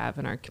we have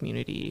in our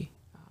community?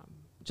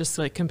 Just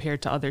like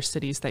compared to other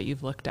cities that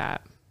you've looked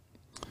at?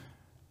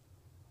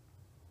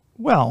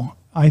 Well,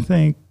 I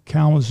think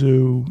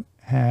Kalamazoo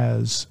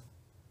has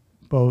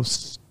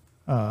both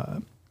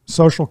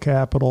social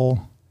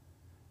capital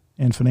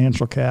and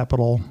financial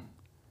capital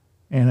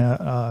and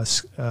a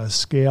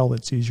scale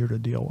that's easier to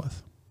deal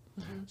with.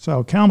 Mm-hmm.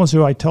 So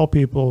Kalamazoo, I tell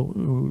people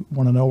who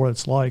want to know what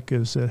it's like,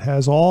 is it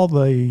has all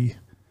the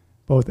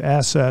both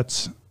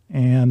assets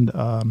and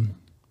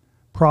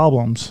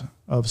problems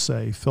of,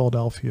 say,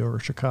 Philadelphia or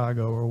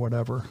Chicago or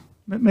whatever,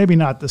 maybe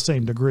not the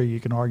same degree. You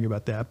can argue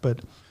about that,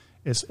 but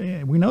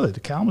we know that the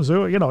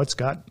Kalamazoo, it's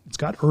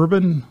got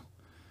urban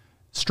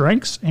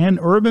strengths and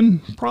urban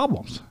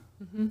problems.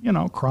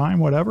 Crime,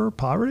 whatever,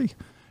 poverty.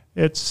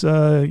 It's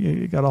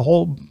you got a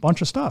whole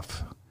bunch of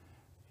stuff.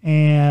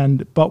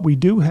 But we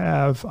do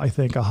have, I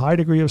think, a high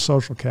degree of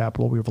social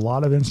capital. We have a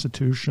lot of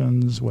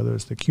institutions, whether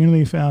it's the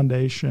CUNY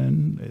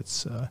Foundation,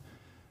 it's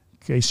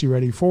Casey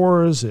Ready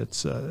Fours,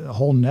 it's a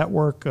whole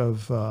network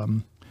of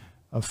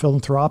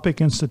philanthropic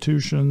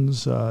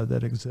institutions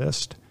that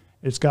exist.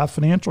 It's got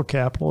financial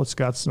capital. It's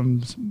got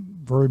some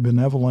very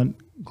benevolent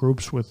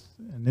groups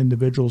and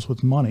individuals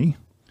with money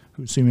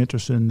who seem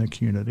interested in the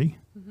community.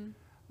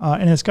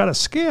 And it's got a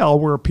scale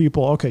where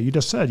people, okay, you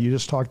just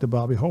talked to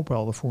Bobby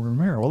Hopewell, the former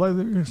mayor.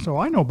 Well, so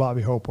I know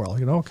Bobby Hopewell,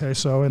 okay.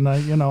 So, and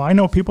I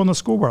know people in the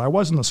school board. I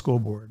was in the school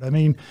board. I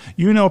mean,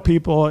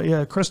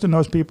 people, Kristen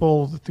knows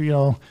people,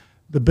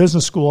 the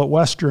business school at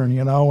Western,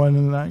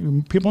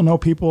 and people know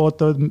people at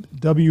the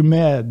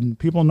WMed, and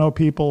people know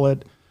people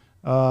at,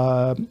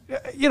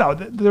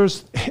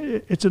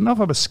 it's enough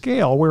of a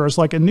scale. Whereas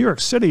like in New York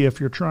City,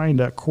 if you're trying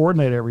to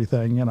coordinate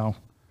everything,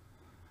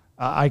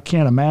 I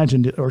can't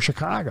imagine, or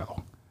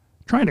Chicago,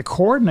 trying to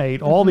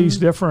coordinate all these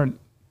different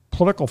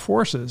political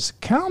forces.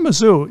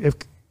 Kalamazoo,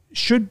 it's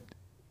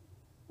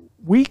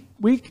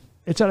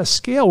at a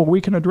scale where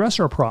we can address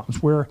our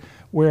problems,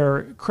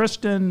 where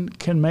Kristen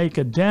can make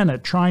a dent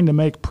at trying to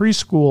make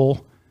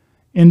preschool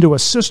into a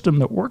system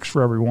that works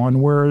for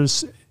everyone,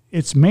 whereas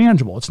it's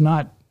manageable.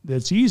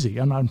 It's easy.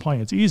 I'm not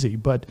implying it's easy,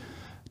 but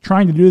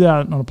trying to do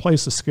that on a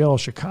place the scale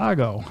of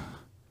Chicago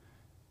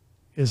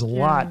is a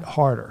lot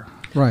harder.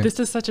 Right. This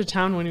is such a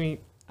town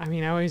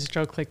I always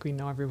joke like we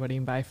know everybody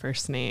by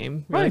first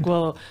name. We're Right. like,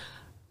 well,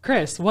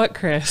 Chris, what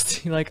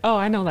Chris? You're like, oh,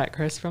 I know that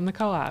Chris from the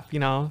co-op,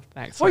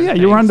 that sort Oh yeah,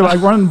 of thing. I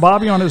run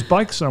Bobby on his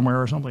bike somewhere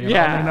or something.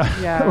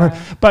 Yeah.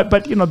 But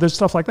there's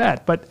stuff like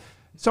that. But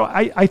so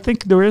I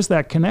think there is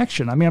that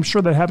connection. I mean, I'm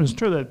sure that happens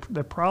too.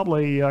 That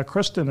probably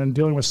Kristen, in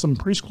dealing with some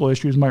preschool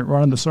issues, might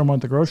run into someone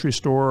at the grocery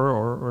store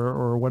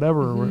or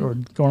whatever, or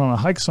going on a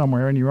hike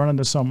somewhere, and you run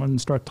into someone and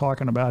start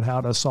talking about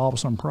how to solve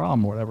some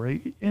problem, or whatever.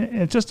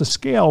 It's just a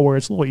scale where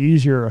it's a little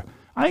easier.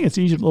 I think it's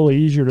a little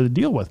easier to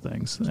deal with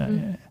things.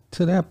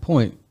 To that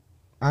point,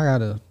 I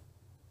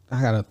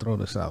gotta throw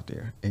this out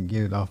there and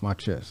get it off my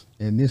chest.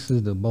 And this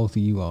is to both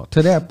of you all.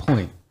 To that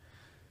point,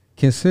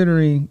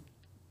 considering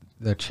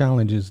the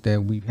challenges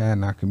that we've had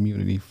in our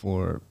community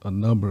for a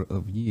number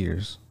of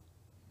years,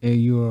 and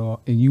you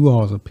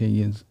all's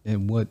opinions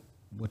and what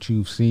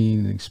you've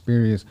seen and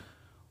experienced,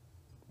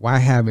 why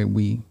haven't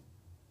we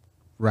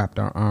wrapped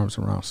our arms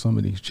around some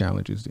of these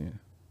challenges then?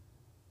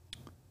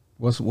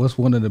 What's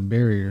one of the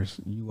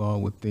barriers you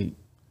all would think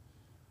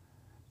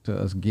to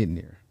us getting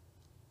there?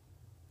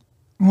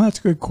 Well, that's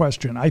a good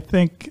question. I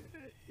think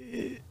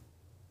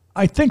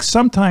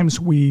sometimes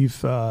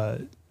we've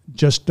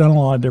just done a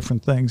lot of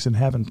different things and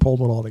haven't pulled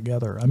it all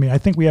together. I mean, I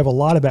think we have a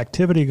lot of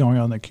activity going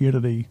on in the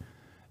community.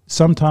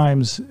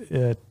 Sometimes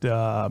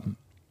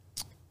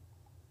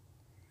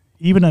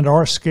even at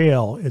our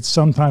scale, it's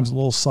sometimes a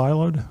little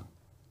siloed.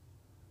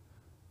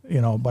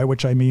 By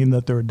which I mean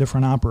that there are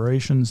different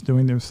operations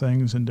doing their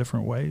things in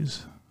different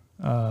ways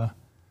that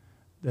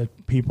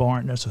people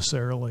aren't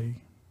necessarily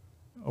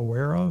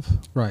aware of.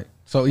 Right.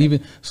 So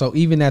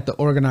even at the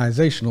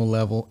organizational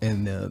level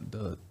and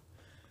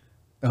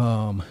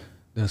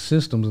the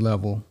systems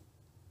level,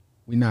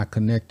 we're not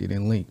connected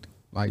and linked.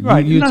 Like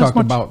right. you talked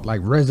about like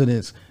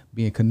residents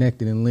being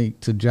connected and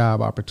linked to job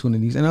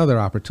opportunities and other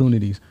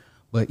opportunities.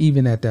 But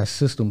even at that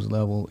systems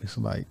level, it's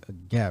like a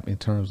gap in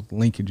terms of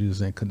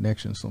linkages and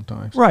connections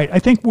sometimes. Right. I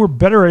think we're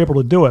better able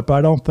to do it, but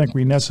I don't think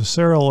we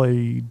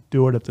necessarily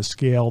do it at the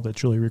scale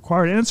that's really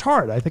required. And it's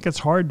hard. I think it's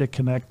hard to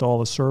connect all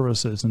the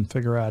services and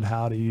figure out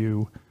how do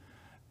you,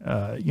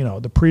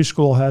 the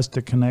preschool has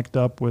to connect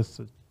up with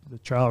the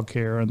child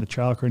care, and the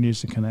child care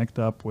needs to connect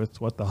up with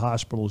what the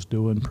hospitals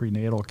do in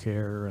prenatal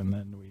care. And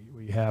then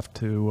we have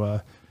to,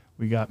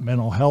 we got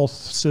mental health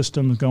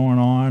systems going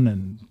on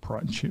and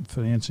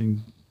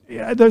financing.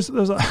 Yeah, there's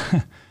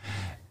a,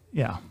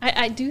 yeah.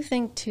 I do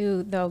think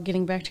too, though,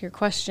 getting back to your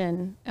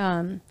question,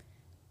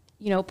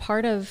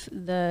 part of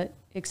the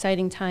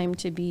exciting time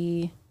to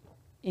be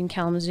in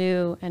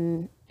Kalamazoo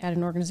and at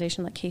an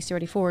organization like Casey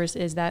Ready Fours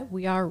is that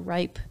we are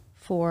ripe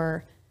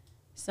for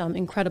some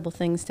incredible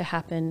things to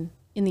happen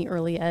in the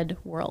early ed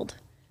world.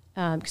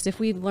 Because if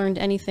we learned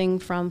anything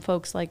from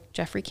folks like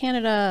Jeffrey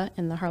Canada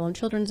and the Harlem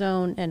Children's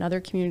Zone and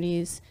other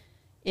communities,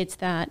 it's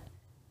that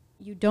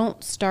you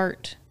don't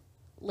start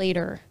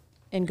later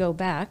and go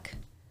back.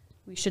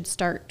 We should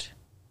start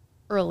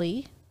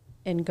early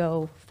and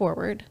go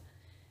forward.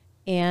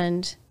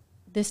 And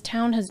this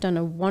town has done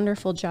a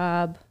wonderful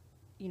job,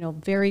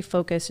 very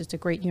focused. It's a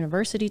great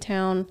university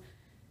town.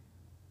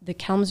 The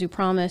Kalamazoo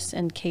Promise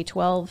and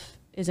K-12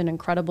 is an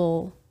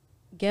incredible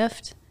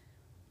gift.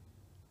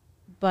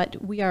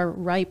 But we are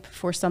ripe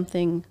for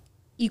something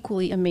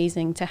equally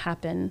amazing to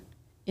happen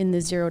in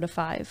the 0 to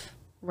 5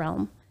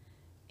 realm.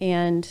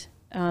 And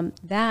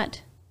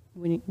that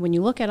when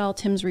you look at all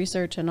Tim's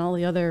research and all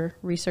the other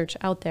research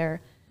out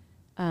there,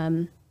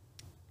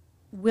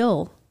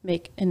 will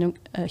make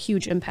a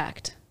huge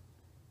impact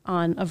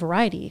on a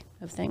variety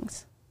of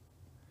things.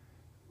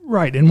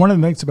 Right, and one of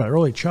the things about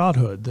early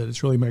childhood that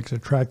it really makes it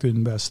attractive to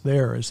invest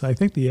there is I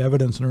think the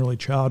evidence in early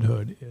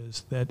childhood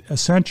is that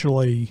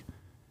essentially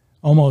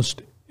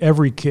almost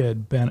every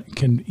kid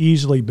can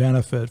easily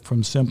benefit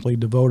from simply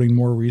devoting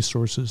more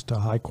resources to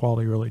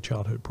high-quality early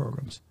childhood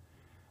programs.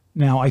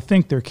 Now, I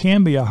think there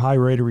can be a high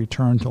rate of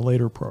return to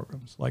later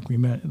programs, like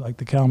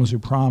the Kalamazoo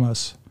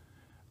Promise.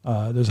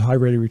 There's a high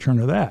rate of return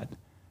to that.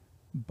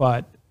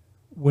 But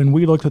when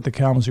we looked at the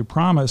Kalamazoo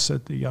Promise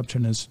at the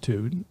Upton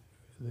Institute,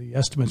 the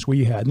estimates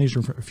we had, and these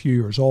are a few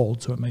years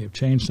old, so it may have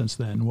changed since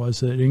then, was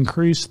that it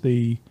increased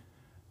the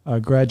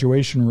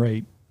graduation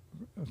rate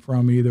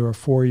from either a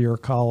 4-year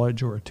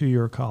college or a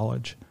 2-year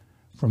college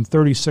from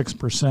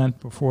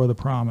 36% before the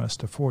promise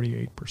to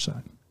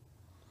 48%.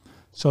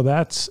 So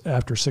that's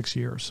after 6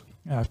 years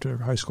after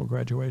high school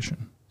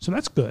graduation. So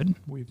that's good.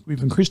 We've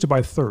increased it by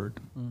a third,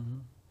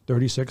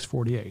 36,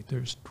 48.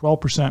 There's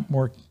 12%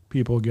 more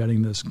people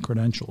getting this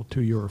credential,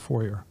 2-year or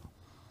 4-year.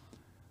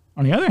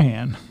 On the other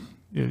hand,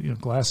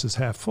 glass is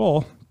half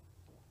full.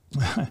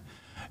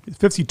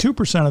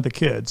 52% of the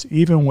kids,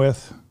 even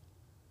with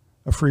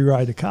a free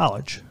ride to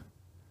college,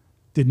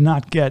 did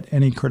not get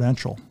any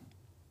credential.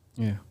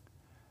 Yeah.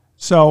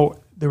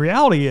 So the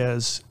reality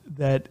is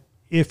that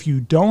if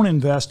you don't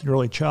invest in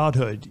early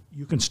childhood,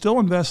 you can still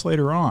invest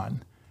later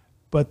on,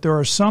 but there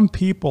are some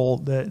people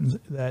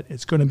that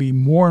it's going to be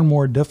more and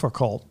more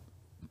difficult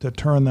to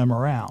turn them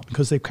around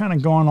because they've kind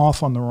of gone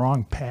off on the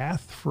wrong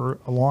path for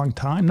a long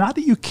time. Not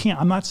that you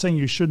can't, I'm not saying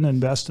you shouldn't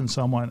invest in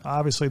someone.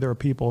 Obviously, there are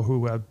people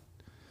who have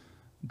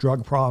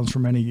drug problems for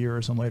many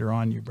years and later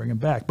on you bring them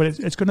back. But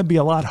it's going to be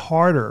a lot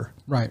harder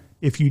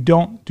if you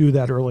don't do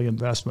that early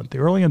investment. The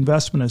early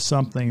investment is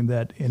something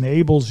that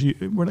enables you,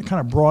 when it kind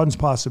of broadens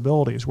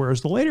possibilities, whereas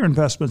the later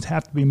investments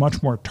have to be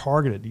much more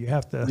targeted. You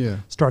have to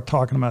start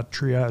talking about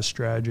triage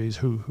strategies.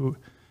 Who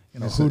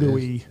do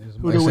we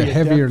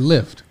heavier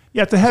lift.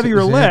 Yeah, it's a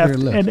heavier lift,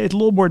 and it's a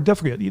little more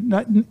difficult.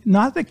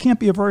 Not that it can't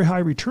be a very high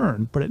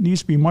return, but it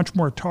needs to be much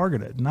more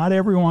targeted. Not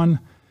everyone's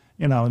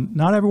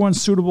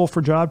suitable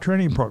for job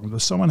training programs.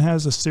 If someone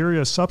has a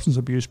serious substance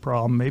abuse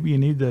problem, maybe you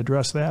need to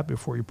address that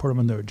before you put them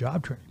into a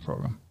job training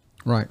program.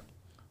 Right.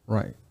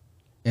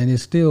 And it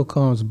still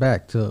comes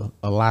back to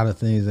a lot of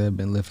things that have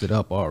been lifted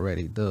up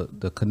already.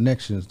 The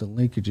connections, the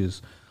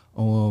linkages,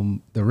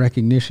 the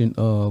recognition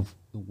of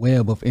the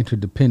web of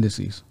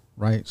interdependencies,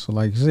 right? So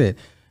like you said,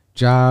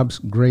 jobs,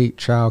 great,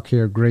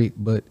 childcare, great,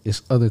 but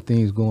it's other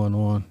things going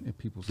on in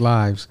people's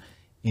lives.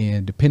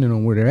 And depending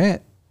on where they're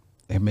at,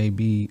 there may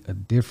be a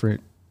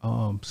different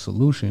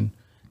solution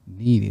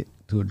needed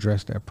to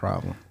address that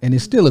problem. And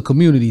it's still a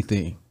community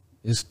thing.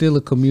 It's still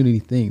a community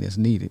thing that's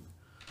needed.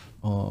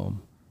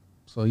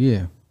 So,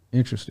 yeah,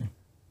 interesting.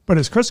 But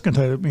as Chris can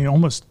tell you, I mean,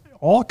 almost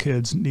all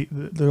kids need,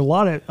 there are a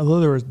lot of,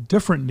 although there are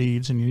different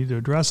needs and you need to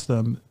address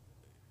them,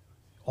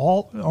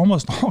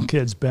 almost all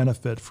kids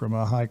benefit from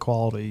a high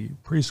quality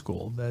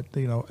preschool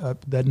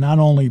that not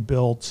only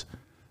builds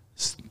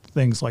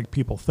things like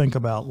people think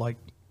about, like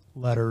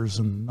letters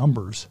and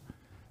numbers,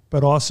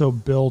 but also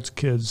builds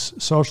kids'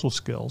 social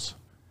skills.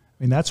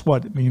 I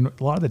mean,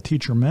 a lot of the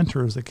teacher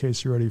mentors that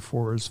Casey Ready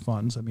For is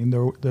funds. I mean,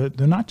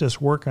 they're not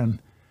just working.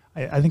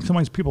 I think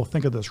sometimes people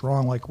think of this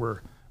wrong, like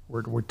we're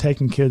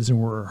taking kids and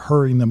we're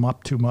hurrying them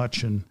up too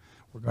much and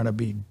we're going to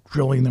be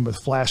drilling them with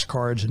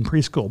flashcards in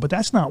preschool. But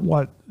that's not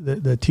what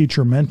the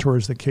teacher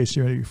mentors that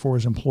Casey Ready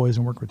For's employees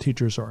and work with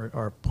teachers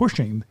are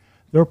pushing.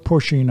 They're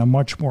pushing a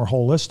much more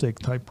holistic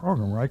type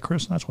program, right,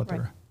 Chris? That's what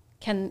they're.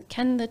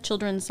 Can the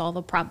children solve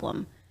a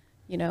problem?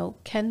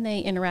 Can they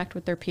interact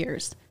with their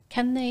peers?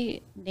 Can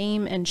they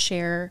name and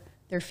share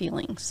their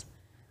feelings?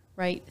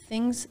 Right?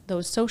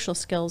 Those social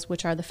skills,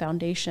 which are the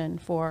foundation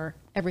for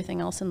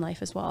everything else in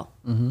life as well.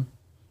 Mm-hmm.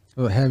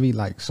 So heavy,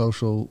 like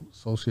social,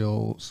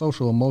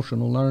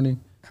 emotional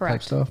learning. Correct.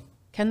 Type stuff.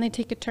 Can they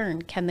take a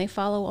turn? Can they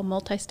follow a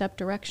multi-step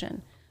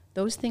direction?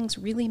 Those things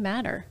really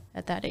matter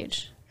at that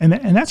age. And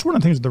that's one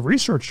of the things the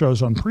research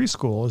shows on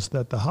preschool is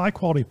that the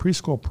high-quality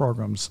preschool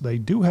programs, they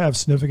do have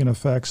significant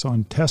effects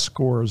on test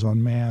scores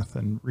on math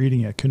and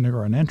reading at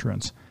kindergarten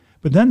entrance.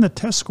 But then the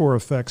test score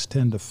effects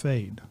tend to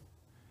fade.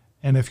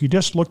 And if you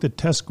just looked at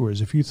test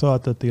scores, if you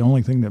thought that the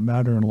only thing that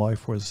mattered in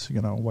life was,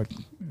 what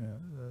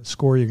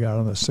score you got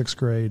on the 6th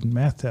grade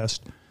math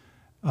test,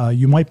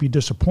 you might be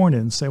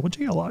disappointed and say, well,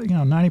 gee,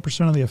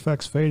 90% of the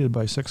effects faded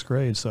by 6th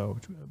grade, so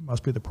it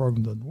must be the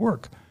program didn't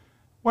work.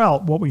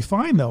 Well, what we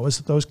find, though, is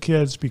that those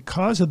kids,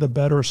 because of the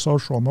better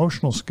social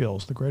emotional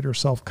skills, the greater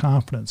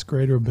self-confidence,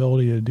 greater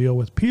ability to deal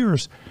with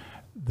peers,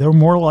 they're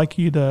more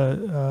likely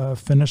to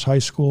finish high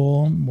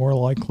school, more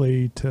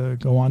likely to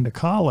go on to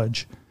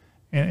college.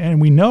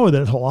 And we know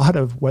that a lot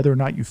of whether or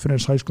not you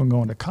finish high school and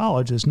go into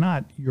college is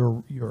not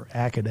your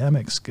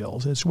academic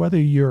skills. It's whether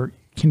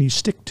can you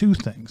stick to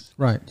things.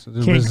 Right. So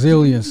there's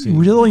resiliency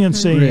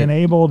and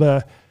able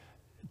to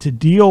to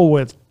deal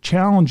with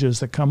challenges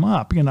that come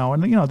up, and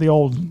the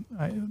old,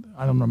 I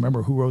don't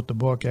remember who wrote the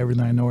book,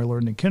 Everything I Know I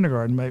Learned in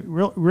Kindergarten.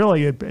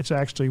 Really, it's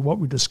actually what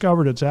we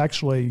discovered. It's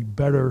actually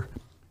better.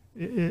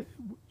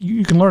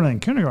 You can learn it in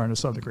kindergarten to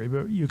some degree,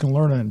 but you can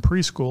learn it in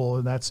preschool,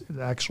 and that's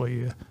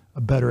actually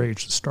a better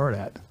age to start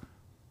at.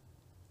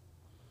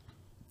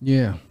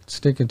 Yeah,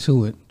 sticking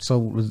to it. So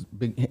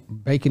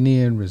baking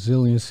in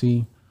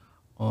resiliency,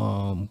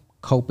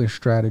 coping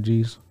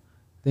strategies,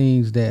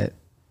 things that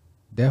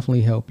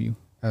definitely help you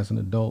as an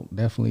adult,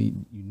 definitely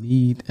you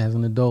need as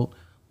an adult,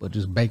 but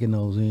just baking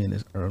those in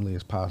as early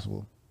as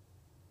possible.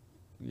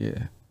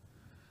 Yeah.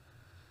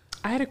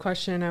 I had a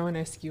question I want to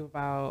ask you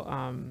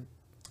about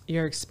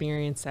your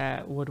experience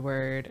at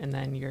Woodward and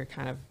then your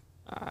kind of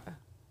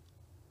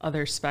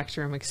other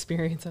spectrum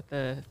experience at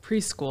the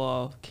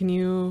preschool. Can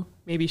you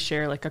maybe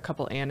share like a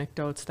couple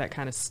anecdotes that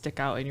kind of stick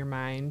out in your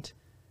mind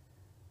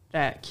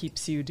that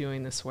keeps you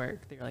doing this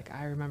work? That you're like,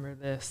 I remember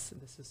this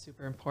is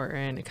super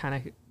important. It kind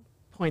of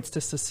points to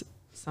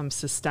some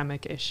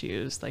systemic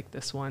issues, like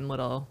this one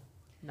little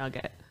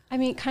nugget. I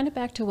mean, kind of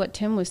back to what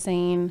Tim was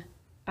saying,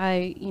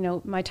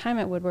 my time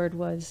at Woodward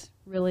was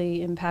really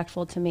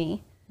impactful to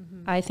me.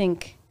 Mm-hmm. I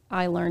think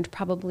I learned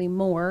probably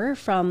more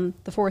from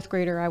the fourth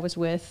grader I was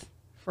with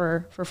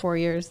for 4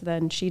 years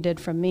than she did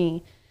from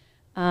me.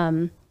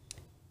 And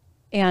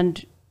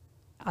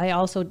I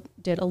also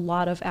did a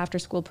lot of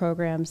after-school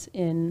programs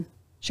in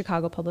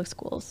Chicago Public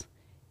Schools.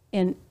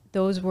 And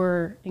those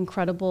were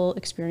incredible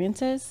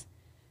experiences.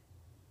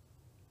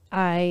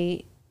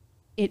 It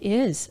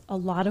is a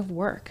lot of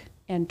work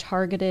and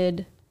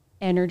targeted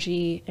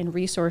energy and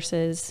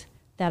resources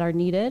that are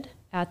needed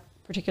at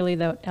particularly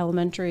the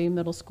elementary,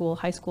 middle school,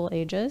 high school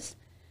ages.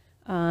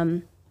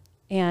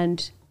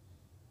 And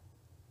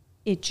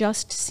it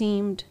just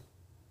seemed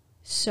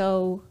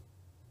so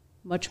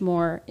much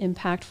more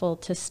impactful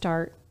to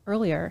start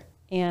earlier.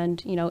 And,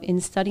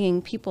 in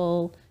studying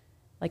people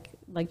like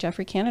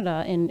Geoffrey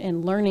Canada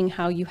and learning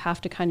how you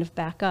have to kind of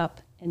back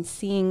up and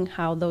seeing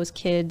how those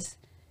kids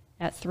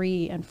at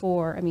 3 and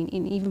 4, I mean,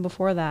 even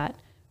before that,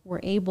 were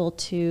able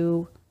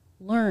to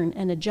learn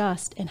and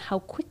adjust, and how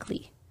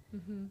quickly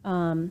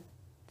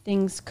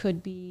things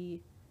could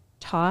be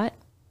taught,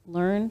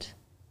 learned,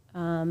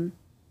 and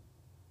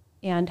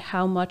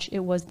how much it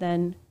was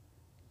then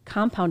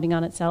compounding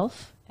on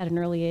itself at an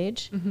early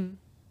age. Mm-hmm.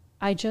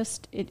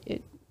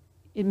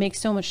 It makes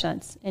so much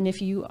sense. And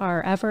if you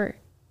are ever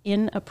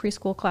in a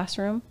preschool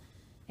classroom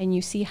and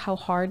you see how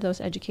hard those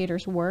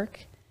educators work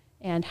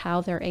and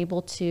how they're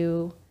able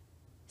to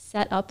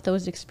set up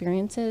those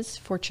experiences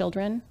for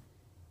children,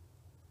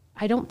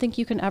 I don't think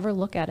you can ever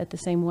look at it the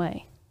same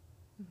way.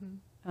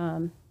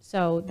 Mm-hmm.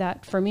 So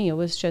that, for me, it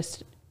was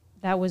just,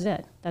 that was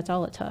it. That's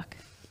all it took.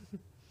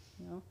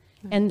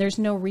 And there's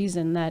no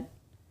reason that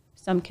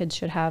some kids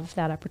should have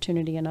that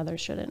opportunity and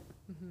others shouldn't.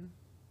 Mm-hmm.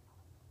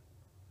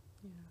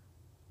 Yeah.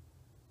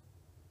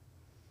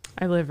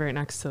 I live right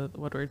next to the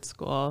Woodward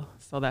School,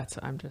 so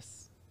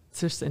it's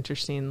just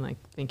interesting, like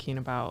thinking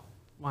about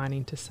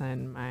wanting to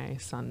send my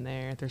son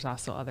there. There's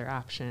also other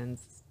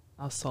options,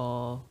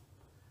 also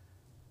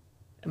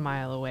a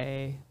mile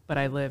away, but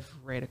I live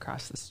right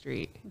across the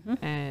street.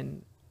 Mm-hmm.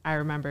 And I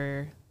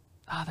remember,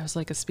 there was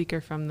like a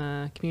speaker from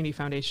the Community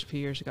Foundation a few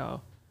years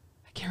ago.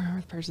 I can't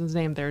remember the person's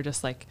name. They were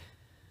just like,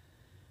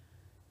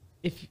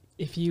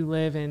 if you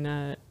live in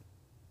a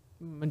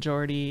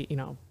majority,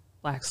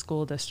 Black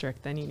school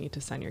district, then you need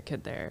to send your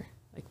kid there.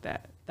 Like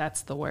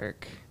that's the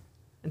work,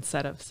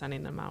 instead of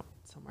sending them out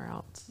somewhere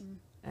else. Mm.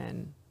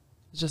 And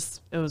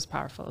it was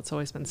powerful. It's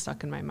always been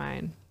stuck in my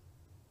mind.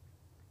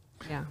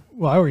 Yeah.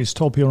 Well, I always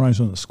told people when I was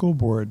on the school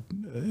board,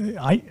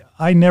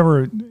 I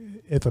never,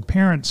 if a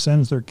parent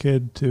sends their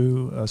kid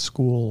to a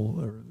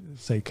school, or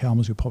say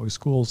Kalamazoo Public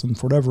Schools, and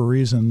for whatever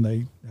reason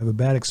they have a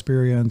bad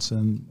experience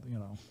and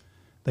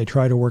they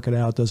try to work it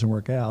out, doesn't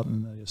work out,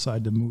 and they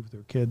decide to move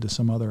their kid to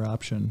some other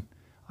option,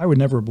 I would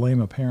never blame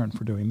a parent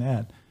for doing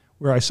that.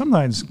 Where I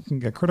sometimes can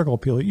get critical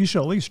of people, you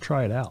should at least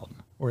try it out,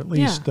 or at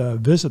least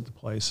visit the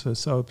place.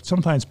 So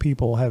sometimes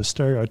people have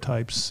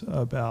stereotypes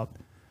about,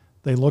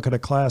 they look at a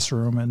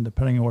classroom and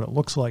depending on what it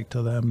looks like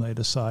to them, they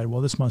decide,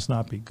 well, this must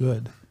not be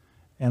good.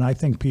 And I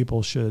think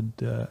people should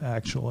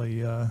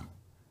actually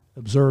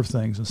observe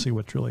things and see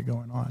what's really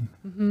going on.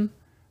 Mm-hmm.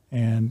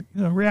 And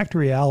react to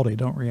reality.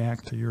 Don't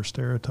react to your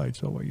stereotypes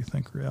about what you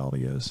think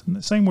reality is. And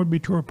the same would be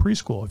true of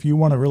preschool. If you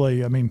want to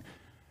really,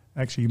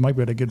 actually you might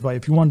be able to get advice.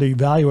 If you wanted to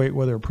evaluate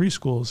whether a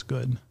preschool is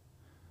good,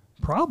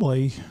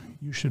 probably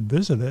you should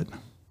visit it,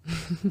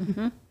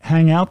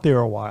 hang out there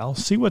a while,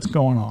 see what's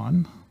going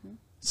on,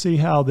 see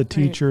how the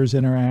teacher is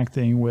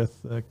interacting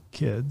with the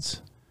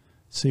kids,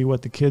 see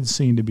what the kids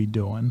seem to be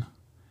doing,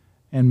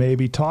 and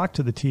maybe talk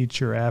to the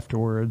teacher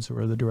afterwards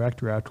or the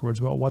director afterwards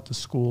about what the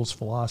school's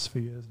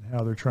philosophy is and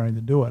how they're trying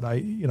to do it.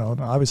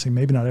 Obviously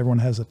maybe not everyone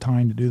has the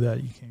time to do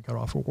that. You can't get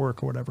off of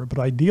work or whatever. But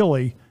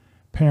ideally,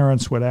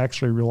 parents would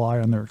actually rely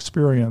on their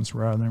experience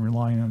rather than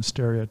relying on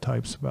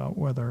stereotypes about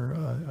whether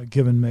a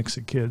given mix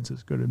of kids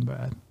is good and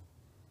bad.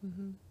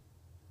 Mm-hmm.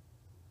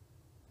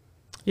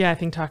 Yeah, I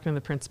think talking to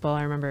the principal,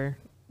 I remember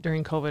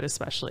during COVID,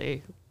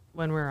 especially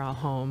when we were all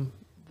home,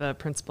 the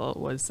principal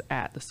was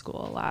at the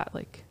school a lot,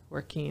 like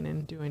working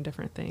and doing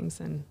different things.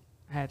 And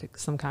I had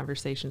some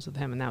conversations with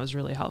him, and that was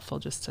really helpful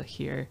just to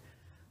hear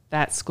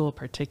that school in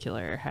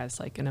particular has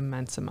like an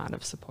immense amount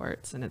of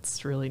supports. And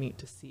it's really neat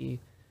to see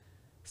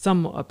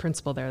a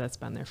principal there that's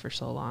been there for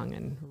so long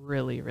and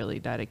really, really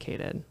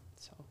dedicated.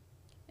 So,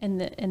 And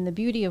the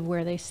beauty of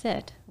where they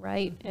sit,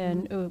 right?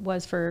 And it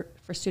was for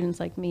students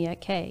like me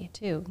at K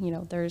too. You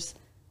know, there's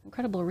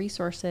incredible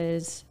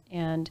resources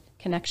and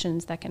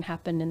connections that can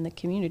happen in the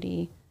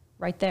community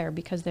right there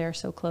because they're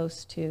so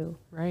close to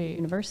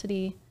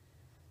university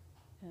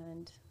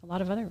and a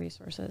lot of other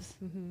resources.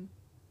 Mm-hmm.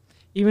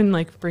 Even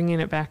like bringing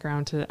it back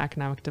around to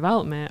economic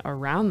development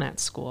around that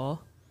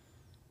school,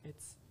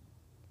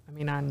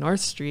 on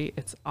North Street,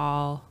 it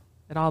all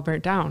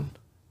burnt down,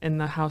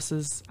 and the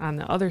houses on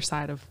the other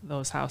side of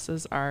those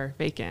houses are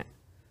vacant.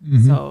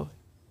 Mm-hmm. So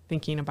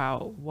thinking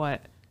about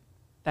what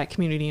that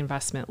community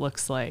investment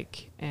looks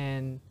like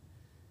and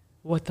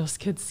what those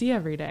kids see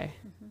every day.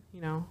 Mm-hmm.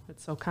 You know,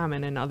 it's so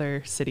common in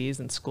other cities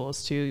and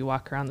schools too. You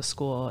walk around the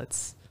school,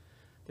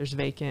 there's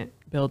vacant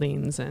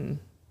buildings and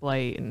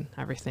blight and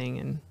everything.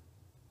 And,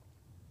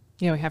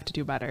 you know, we have to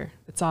do better.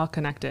 It's all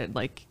connected.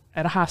 Like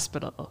at a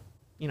hospital,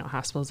 you know,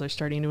 hospitals are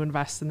starting to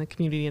invest in the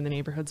community and the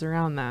neighborhoods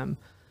around them.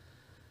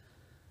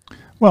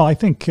 Well, I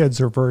think kids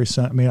are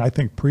I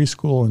think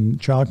preschool and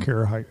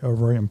childcare are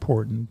very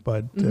important,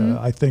 but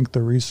I think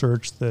the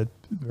research that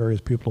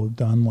various people have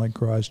done, like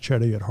Graz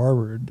Chetty at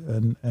Harvard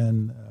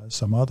and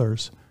some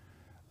others,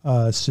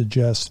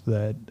 suggests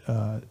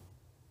that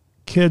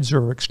kids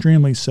are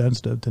extremely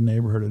sensitive to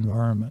neighborhood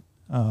environment.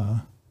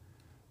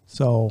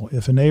 So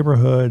if a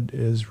neighborhood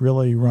is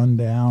really run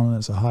down and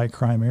is a high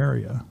crime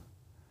area,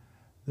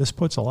 this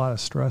puts a lot of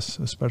stress,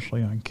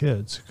 especially on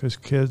kids, because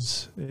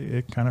kids,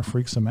 it kind of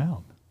freaks them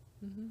out.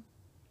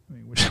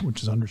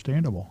 Which is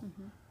understandable.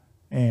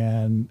 Mm-hmm.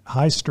 And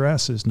high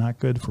stress is not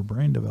good for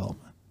brain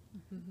development.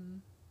 Mm-hmm.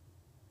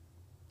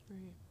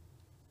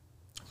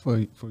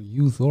 Right. For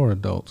youth or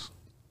adults?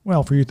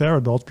 Well, for youth or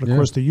adults, but of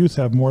course the youth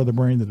have more of the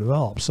brain to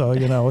develop. So,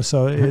 you know,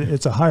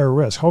 it's a higher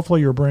risk.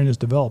 Hopefully your brain is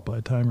developed by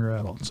the time you're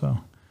adult. So.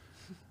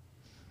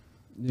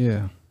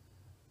 Yeah.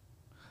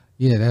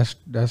 Yeah,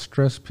 that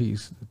stress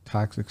piece, the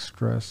toxic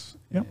stress,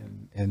 yep.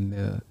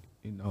 and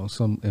you know,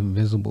 some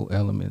invisible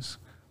elements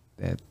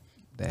that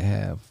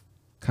have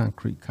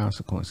concrete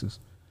consequences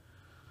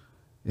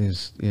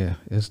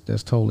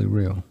that's totally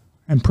real.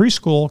 And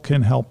preschool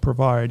can help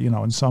provide, you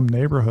know, in some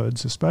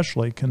neighborhoods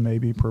especially, can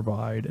maybe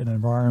provide an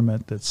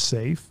environment that's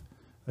safe,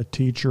 a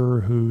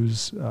teacher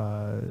who's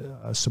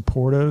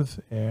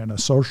supportive, and a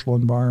social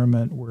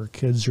environment where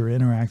kids are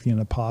interacting in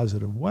a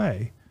positive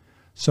way.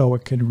 So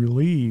it can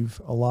relieve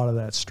a lot of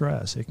that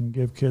stress. It can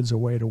give kids a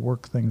way to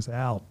work things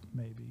out,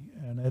 maybe.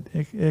 And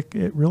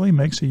it really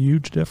makes a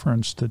huge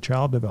difference to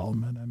child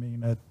development. I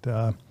mean,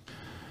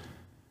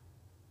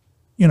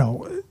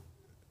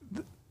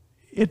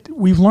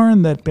 we've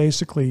learned that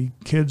basically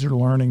kids are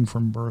learning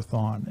from birth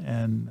on,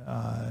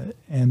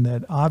 and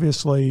that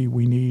obviously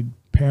we need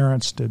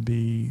parents to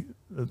be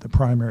the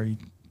primary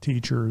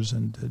teachers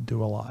and to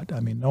do a lot.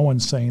 I mean, no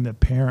one's saying that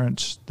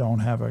parents don't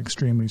have an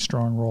extremely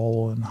strong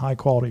role in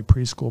high-quality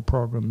preschool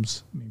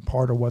programs. I mean,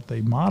 part of what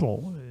they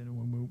model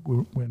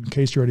when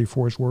Casey Ready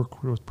Force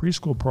work with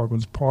preschool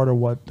programs, part of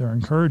what they're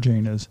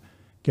encouraging is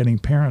getting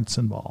parents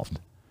involved.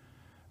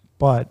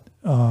 But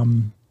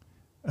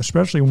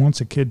especially once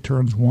a kid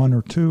turns 1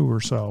 or 2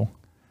 or so,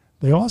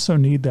 they also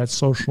need that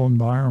social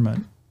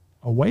environment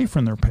away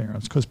from their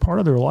parents, because part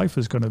of their life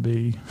is going to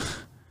be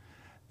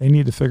they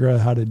need to figure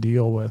out how to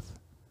deal with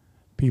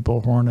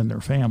people who aren't in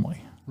their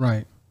family.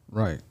 Right.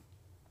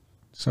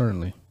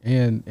 Certainly.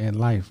 And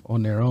life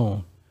on their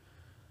own.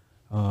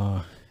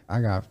 I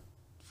got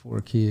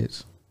 4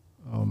 kids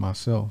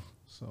myself,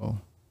 so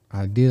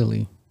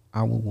ideally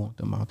I would want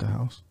them out the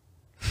house.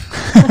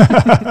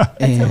 I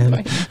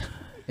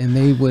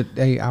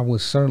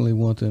would certainly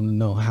want them to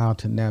know how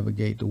to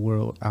navigate the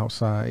world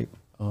outside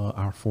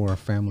our 4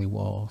 family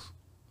walls,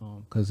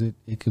 because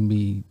it can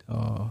be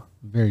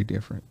very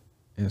different.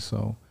 And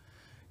so,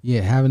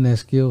 yeah, having that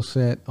skill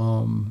set,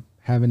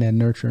 having that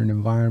nurturing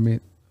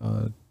environment,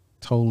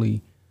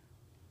 totally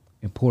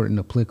important,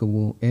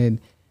 applicable. And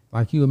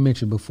like you had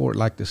mentioned before,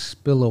 like the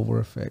spillover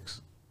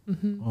effects.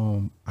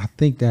 Mm-hmm. I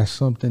think that's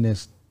something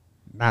that's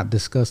not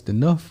discussed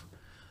enough,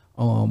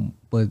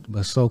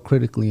 but so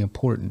critically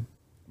important.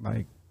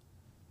 Like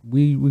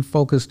we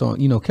focused on,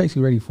 you know,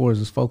 Casey Ready Force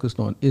is focused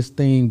on its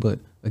thing, but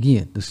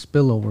again, the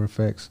spillover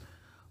effects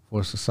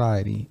for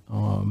society,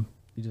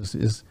 it's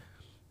just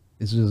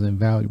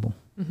invaluable.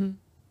 Mm-hmm.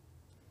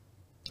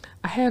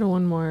 I had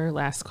one more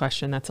last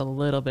question that's a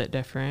little bit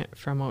different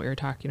from what we were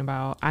talking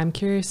about. I'm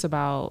curious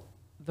about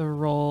the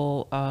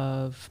role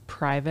of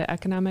private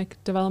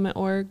economic development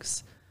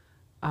orgs,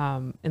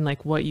 and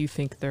like what you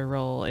think their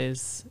role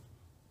is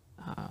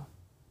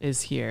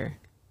here,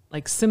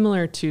 like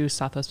similar to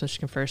Southwest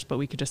Michigan First, but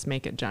we could just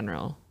make it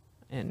general.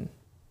 And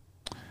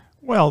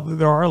Well,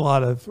 there are a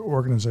lot of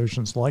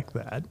organizations like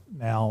that.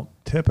 Now,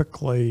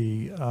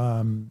 typically,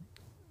 a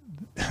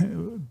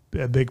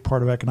big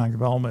part of economic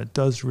development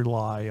does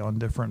rely on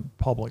different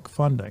public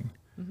funding,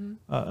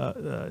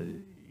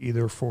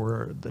 either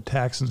for the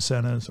tax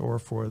incentives or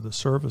for the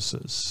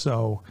services.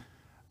 So,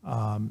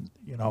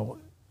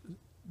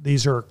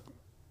 these are,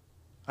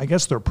 I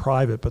guess they're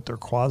private, but they're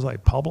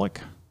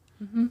quasi-public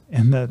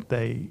in that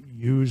they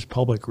use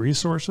public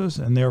resources,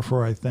 and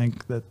therefore I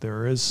think that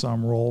there is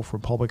some role for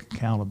public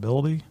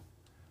accountability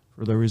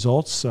for the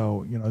results.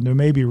 So, there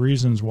may be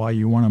reasons why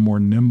you want a more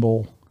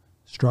nimble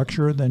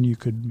structure than you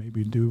could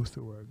maybe do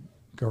through a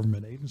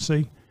government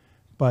agency,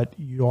 but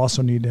you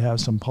also need to have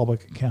some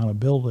public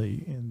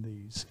accountability in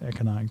these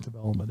economic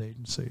development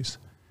agencies.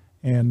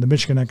 And the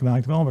Michigan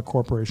Economic Development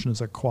Corporation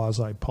is a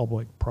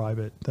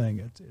quasi-public-private thing.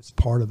 It's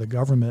part of the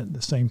government. At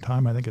the same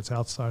time, I think it's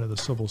outside of the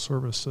civil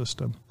service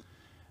system.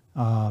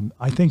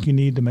 I think you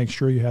need to make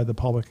sure you have the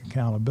public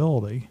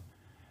accountability,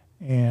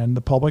 and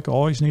the public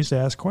always needs to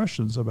ask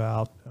questions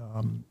about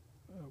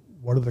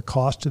what are the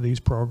costs of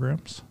these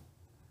programs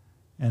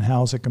and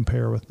how does it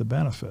compare with the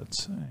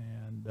benefits.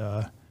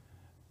 And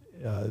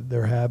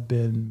there have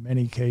been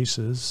many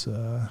cases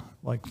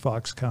like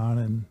Foxconn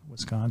in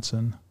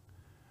Wisconsin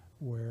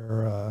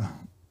where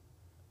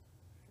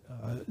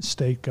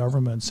state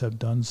governments have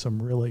done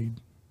some really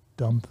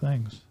dumb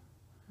things.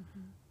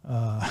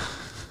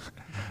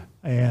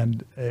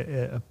 And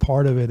a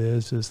part of it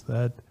is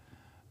that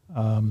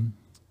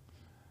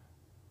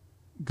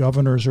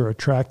governors are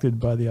attracted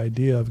by the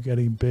idea of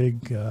getting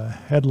big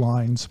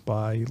headlines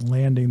by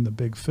landing the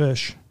big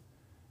fish,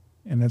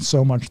 and it's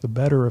so much the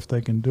better if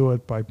they can do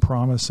it by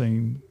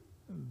promising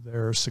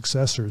their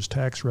successors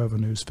tax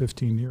revenues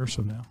 15 years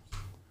from now.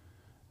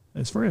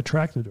 It's very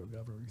attractive to a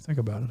governor. You think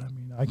about it. I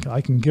mean,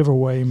 I can give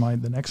away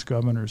the next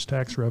governor's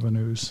tax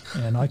revenues,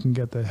 and I can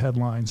get the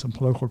headlines and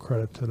political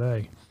credit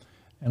today.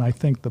 And I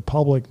think the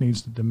public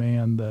needs to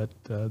demand that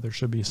there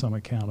should be some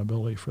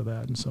accountability for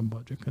that and some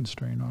budget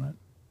constraint on it.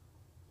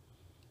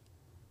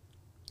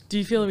 Do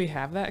you feel we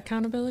have that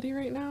accountability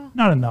right now?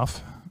 Not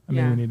enough. I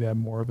mean, we need to have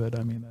more of it.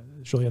 I mean,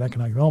 it's really an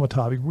economic development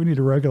topic. We need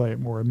to regulate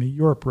more. I mean,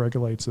 Europe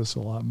regulates this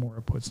a lot more.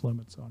 It puts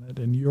limits on it.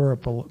 In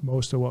Europe,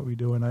 most of what we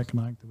do in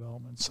economic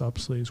development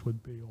subsidies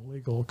would be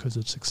illegal because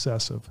it's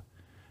excessive.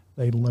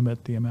 They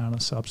limit the amount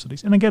of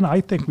subsidies. And again, I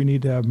think we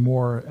need to have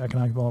more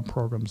economic development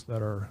programs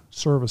that are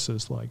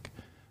services like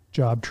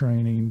job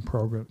training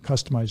program,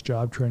 customized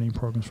job training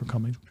programs for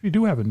companies, which we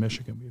do have in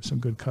Michigan. We have some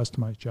good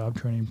customized job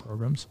training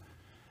programs.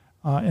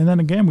 And then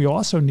again, we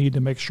also need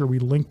to make sure we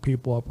link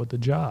people up with the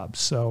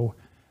jobs. So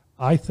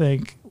I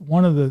think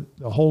one of the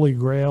holy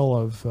grail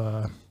of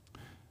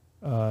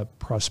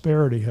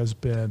prosperity has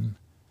been,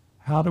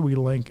 how do we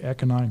link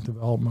economic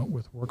development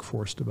with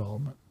workforce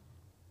development?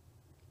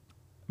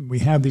 We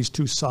have these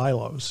two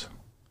silos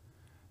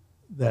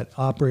that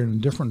operate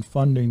in different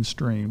funding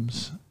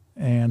streams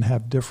and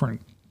have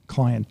different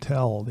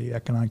clientele. The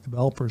economic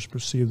developers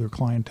perceive their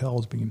clientele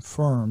as being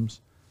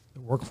firms. The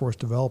workforce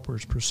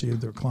developers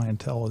perceive their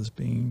clientele as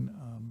being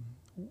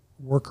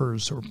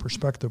workers or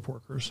prospective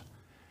workers.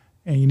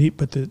 And you need,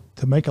 but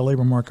to make a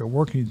labor market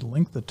work, you need to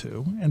link the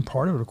two. And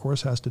part of it, of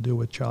course, has to do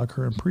with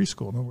childcare and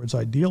preschool. In other words,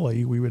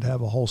 ideally, we would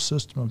have a whole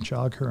system of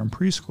childcare and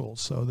preschool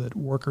so that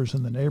workers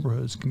in the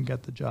neighborhoods can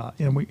get the job.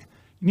 And you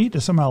need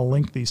to somehow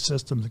link these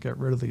systems and get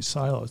rid of these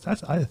silos.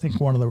 That's, I think,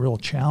 one of the real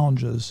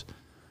challenges.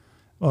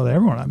 Well,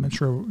 everyone, I'm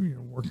sure,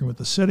 working with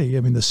the city.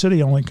 I mean, the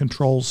city only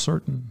controls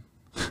certain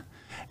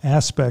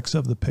aspects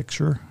of the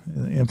picture,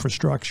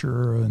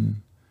 infrastructure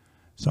and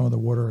some of the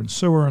water and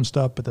sewer and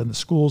stuff, but then the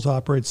schools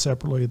operate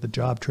separately, the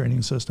job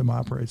training system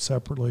operates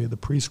separately, the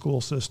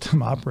preschool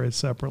system operates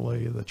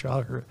separately, the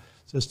childcare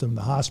system,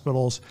 the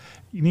hospitals.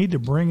 You need to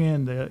bring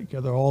in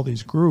together all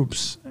these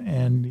groups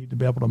and need to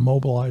be able to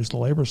mobilize the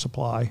labor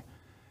supply,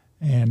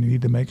 and you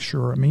need to make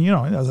sure, I mean,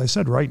 as I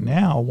said, right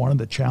now, one of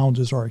the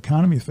challenges our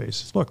economy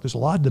faces, look, there's a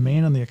lot of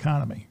demand in the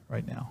economy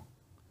right now.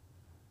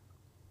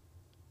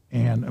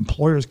 And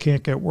employers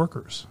can't get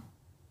workers.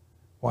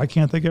 Why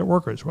can't they get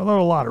workers? Well, there are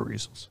a lot of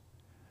reasons.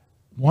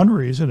 One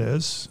reason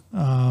is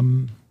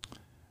child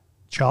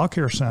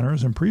care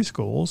centers and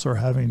preschools are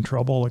having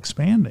trouble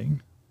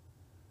expanding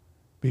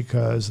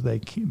because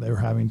they're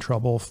having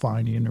trouble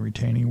finding and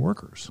retaining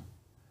workers.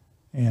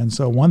 And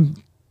so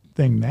one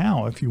thing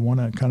now, if you want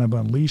to kind of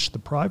unleash the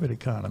private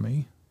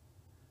economy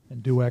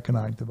and do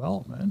economic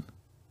development,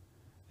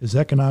 is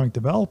economic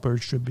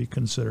developers should be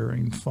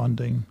considering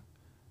funding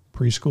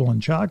preschool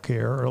and child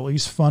care, or at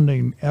least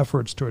funding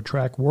efforts to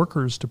attract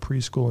workers to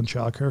preschool and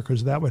child care,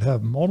 because that would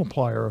have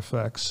multiplier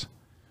effects,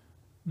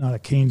 not a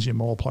Keynesian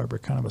multiplier,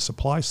 but kind of a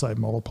supply side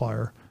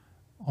multiplier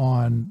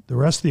on the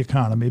rest of the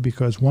economy,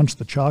 because once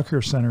the child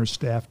care center is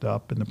staffed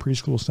up and the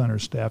preschool center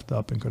is staffed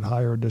up and could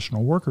hire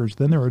additional workers,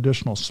 then there are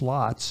additional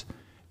slots,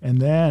 and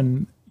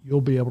then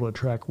you'll be able to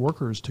attract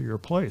workers to your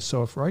place.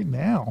 So if right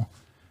now,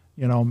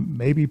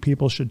 maybe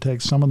people should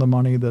take some of the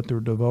money that they're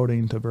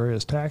devoting to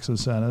various tax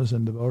incentives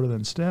and devote it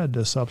instead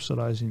to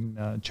subsidizing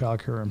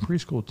child care and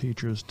preschool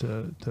teachers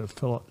to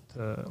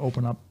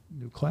open up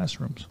new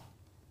classrooms.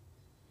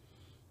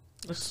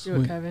 Let's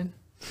do it, Kevin.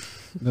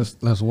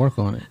 Let's work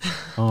on it.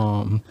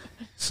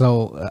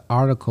 So an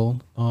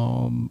article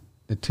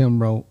that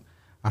Tim wrote,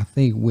 I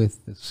think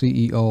with the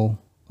CEO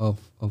of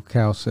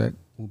CalSec,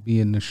 will be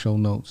in the show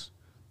notes,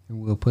 and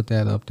we'll put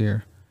that up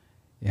there.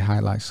 It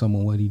highlights some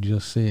of what he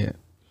just said.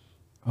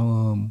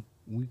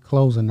 We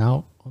closing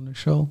out on the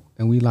show,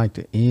 and we like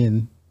to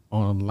end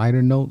on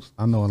lighter notes.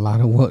 I know a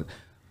lot of what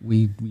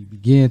we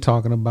begin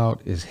talking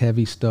about is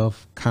heavy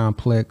stuff,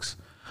 complex,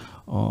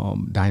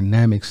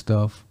 dynamic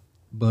stuff,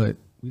 but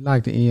we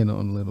like to end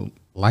on a little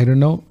lighter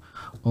note.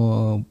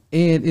 And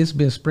it's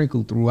been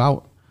sprinkled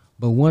throughout,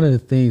 but one of the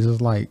things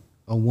is like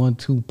a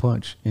 1-2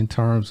 punch in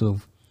terms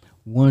of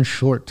one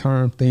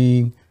short-term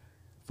thing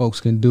folks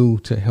can do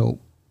to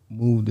help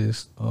move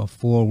this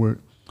forward,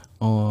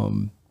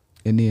 and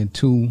then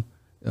two,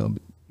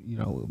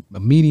 a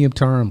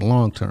medium-term,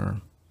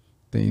 long-term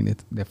thing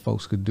that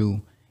folks could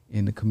do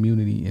in the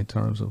community in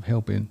terms of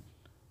helping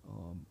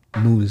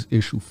move this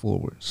issue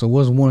forward. So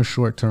what's one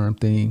short-term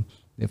thing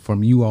that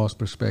from you all's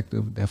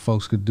perspective that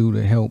folks could do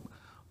to help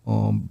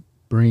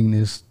bring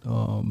this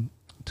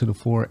to the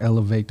fore,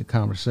 elevate the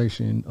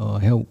conversation,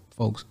 help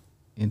folks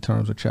in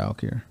terms of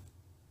childcare?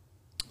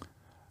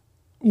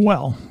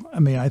 Well, I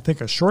mean, I think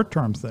a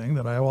short-term thing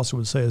that I also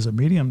would say is a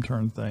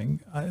medium-term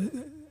thing.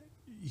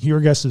 Your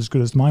guess is as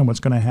good as mine what's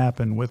going to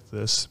happen with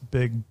this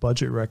big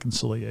budget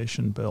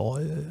reconciliation bill.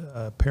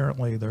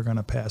 Apparently, they're going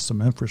to pass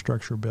some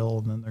infrastructure bill,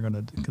 and then they're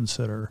going to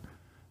consider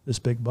this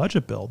big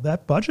budget bill.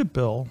 That budget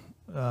bill,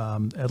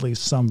 at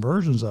least some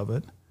versions of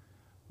it,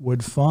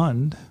 would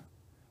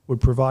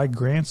provide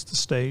grants to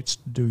states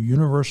to do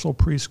universal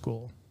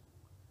preschool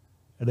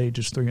at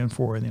ages 3 and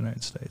 4 in the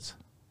United States.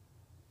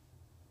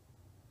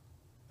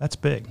 That's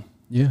big.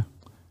 Yeah.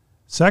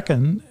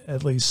 Second,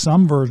 at least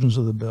some versions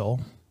of the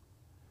bill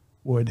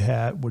would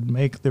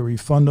make the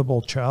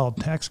refundable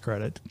child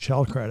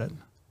credit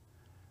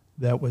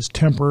that was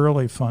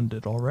temporarily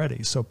funded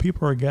already. So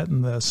people are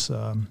getting this,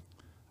 I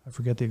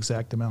forget the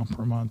exact amount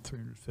per month,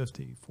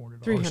 $350,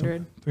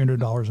 $400,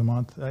 $300 a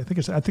month. I think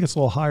it's a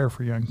little higher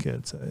for young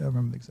kids. I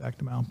remember the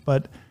exact amount,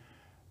 but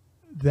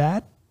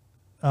that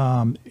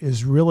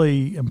is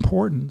really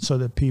important so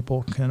that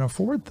people can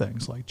afford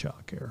things like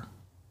childcare.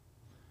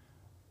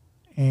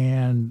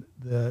 And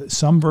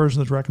some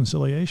version of the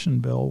reconciliation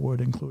bill would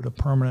include a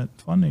permanent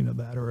funding of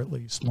that, or at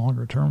least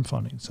longer term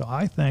funding. So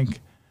I think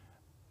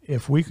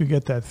if we could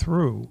get that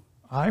through,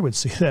 I would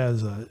see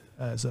that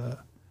as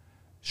a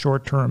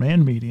short term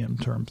and medium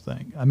term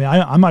thing. I mean,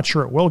 I'm not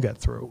sure it will get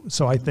through.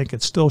 So I think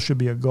it still should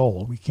be a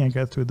goal. We can't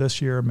get through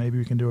this year. Maybe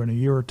we can do it in a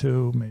year or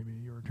two, maybe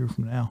a year or two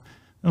from now.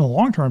 And the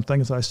long term thing,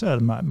 as I said,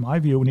 in my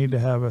view, we need to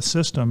have a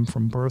system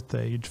from birth to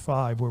age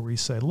 5 where we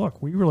say,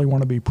 look, we really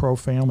want to be pro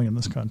family in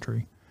this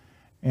country.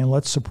 And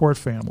let's support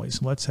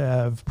families. Let's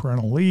have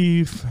parental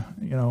leave,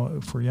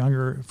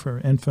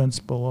 for infants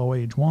below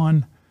age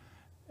 1.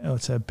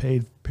 Let's have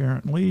paid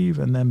parent leave.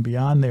 And then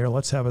beyond there,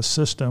 let's have a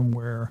system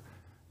where,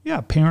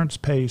 parents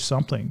pay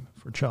something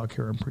for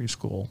childcare and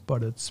preschool,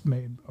 but it's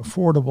made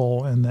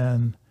affordable. And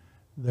then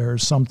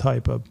there's some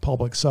type of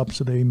public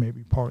subsidy,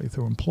 maybe partly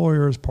through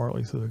employers,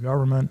 partly through the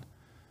government.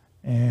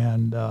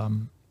 And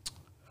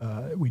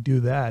we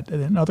do that.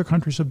 And other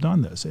countries have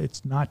done this.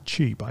 It's not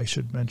cheap. I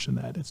should mention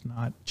that. It's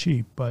not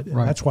cheap, but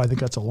Right. That's why I think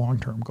that's a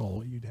long-term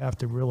goal. You'd have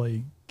to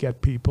really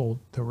get people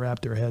to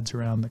wrap their heads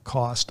around the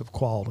cost of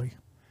quality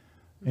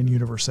and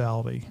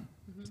universality.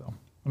 Mm-hmm. So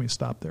let me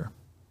stop there.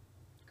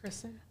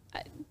 Kristen?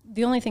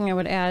 The only thing I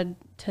would add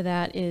to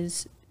that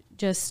is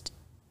just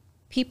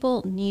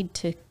people need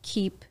to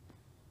keep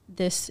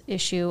this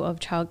issue of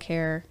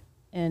childcare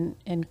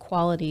and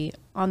quality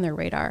on their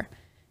radar.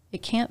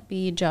 It can't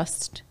be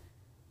just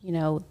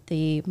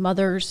the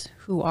mothers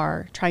who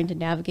are trying to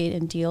navigate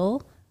and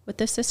deal with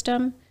the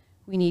system.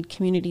 We need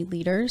community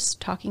leaders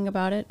talking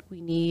about it. We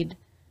need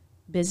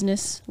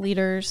business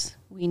leaders.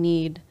 We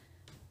need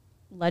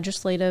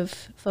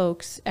legislative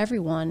folks,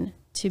 everyone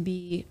to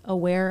be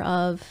aware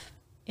of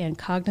and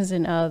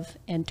cognizant of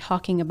and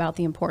talking about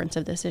the importance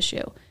of this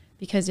issue.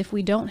 Because if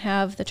we don't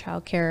have the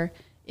childcare,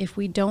 if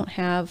we don't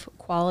have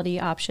quality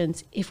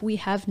options, if we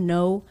have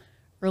no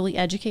early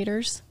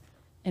educators,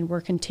 and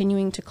we're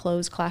continuing to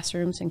close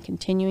classrooms and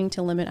continuing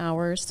to limit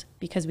hours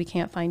because we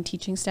can't find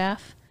teaching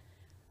staff,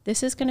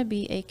 this is going to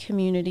be a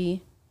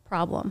community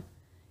problem.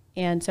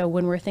 And so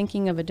when we're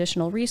thinking of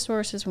additional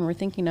resources, when we're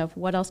thinking of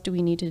what else do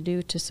we need to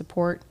do to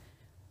support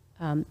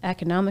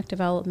economic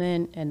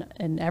development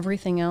and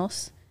everything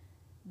else,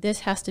 this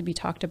has to be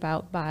talked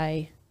about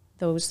by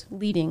those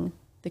leading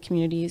the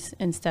communities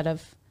instead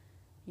of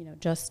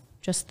just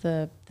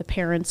the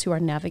parents who are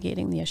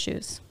navigating the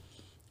issues.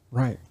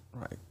 Right.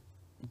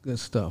 Good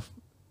stuff.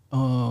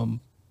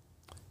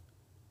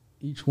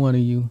 Each one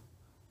of you,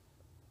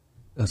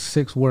 a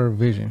 6-word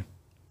vision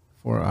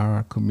for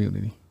our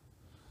community.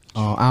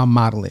 I'll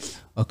model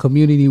it. A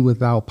community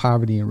without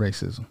poverty and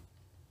racism.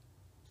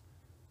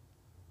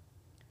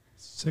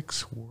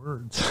 6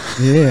 words.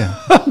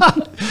 Yeah.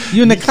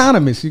 You're an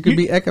economist. You can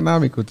be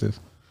economic with this.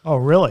 Oh,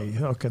 really?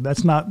 Okay,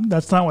 that's not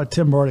what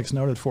Tim Bordic's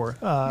noted for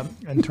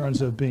in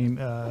terms of being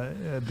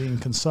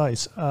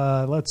concise.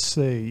 Let's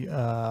see.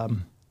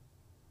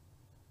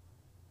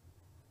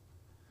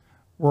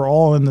 We're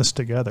all in this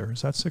together.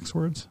 Is that 6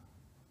 words?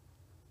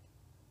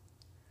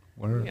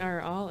 Word. We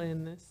are all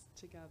in this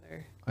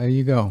together. There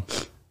you go.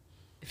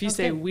 If you Okay.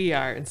 say we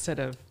are instead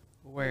of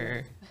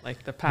we're,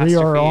 like the apostrophe.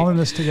 We are all in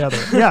this together.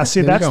 Yeah, see,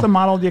 There you that's go. the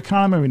model of the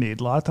economy we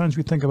need. A lot of times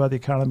we think about the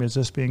economy as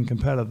just being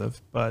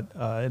competitive, but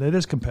and it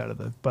is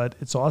competitive. But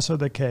it's also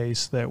the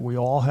case that we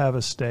all have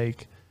a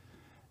stake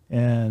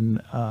in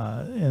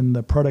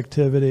the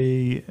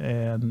productivity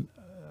and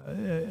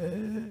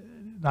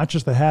not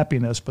just the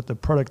happiness, but the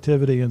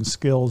productivity and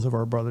skills of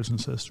our brothers and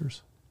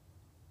sisters,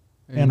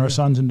 There and you our go.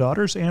 sons and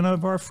daughters, and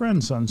of our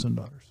friends' sons and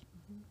daughters,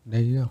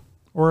 There you go.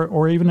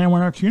 or even in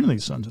our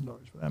community's sons and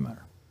daughters, for that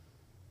matter.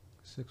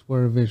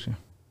 6-word vision.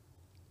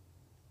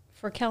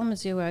 For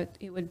Kalamazoo,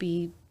 it would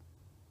be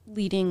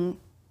leading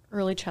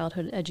early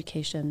childhood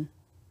education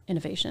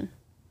innovation.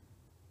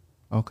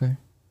 Okay.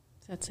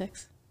 Is that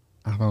 6?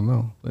 I don't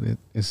know, but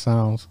it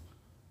sounds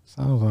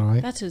all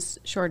right. That's as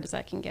short as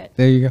I can get.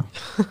 There you go.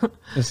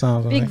 It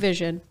sounds all Big right.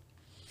 vision,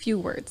 few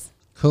words.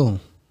 Cool.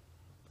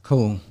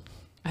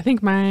 I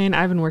think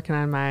I've been working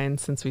on mine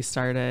since we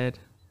started.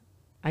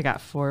 I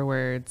got 4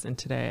 words, and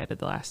today I did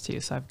the last 2.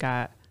 So I've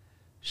got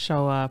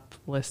show up,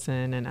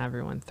 listen, and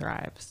everyone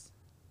thrives.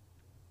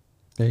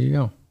 There you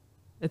go.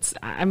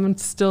 I'm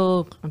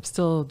still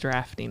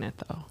drafting it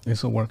though.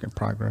 It's a work in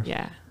progress.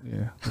 Yeah.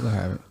 Yeah, we'll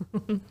have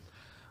it.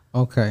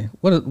 Okay.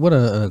 What are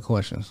other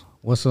questions?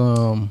 What's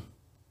What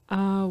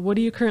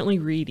are you currently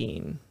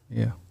reading?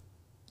 yeah.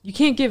 You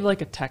can't give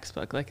like a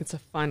textbook. Like it's a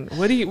fun.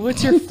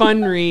 What's your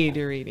fun read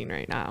you're reading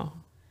right now?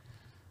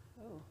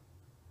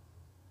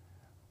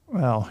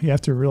 Well, you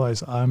have to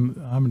realize I'm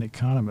an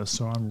economist,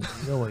 so I'm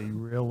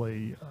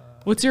really.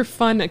 What's your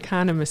fun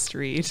economist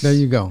read? There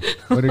you go.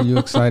 What are you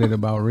excited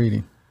about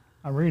reading?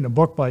 I'm reading a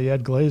book by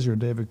Ed Glazer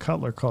and David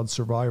Cutler called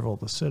 "Survival of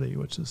the City,"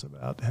 which is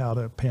about how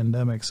the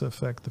pandemics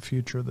affect the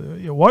future of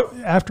what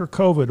after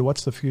COVID.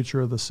 What's the future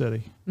of the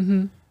city?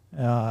 Mm-hmm.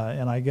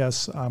 And I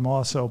guess I'm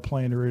also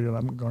planning to read it.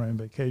 I'm going on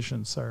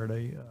vacation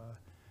Saturday.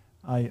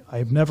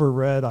 I've never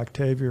read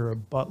Octavia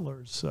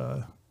Butler's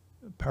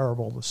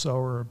Parable of the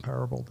Sower and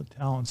Parable of the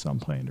Talents. So I'm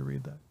planning to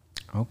read that.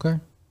 Okay.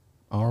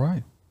 All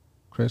right.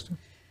 Kristen?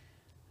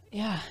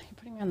 Yeah, you're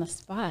putting me on the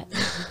spot.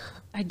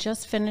 I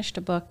just finished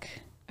a book.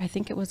 I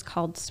think it was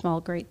called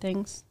Small Great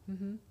Things.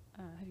 Mm-hmm.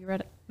 Have you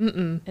read it?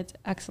 Mm-mm. It's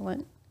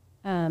excellent.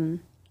 And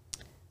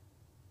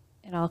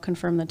I'll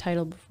confirm the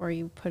title before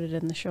you put it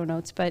in the show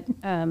notes. But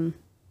a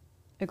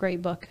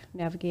great book,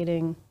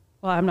 navigating.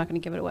 Well, I'm not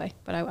going to give it away,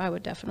 but I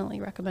would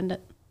definitely recommend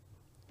it.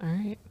 All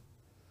right.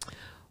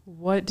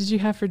 What did you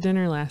have for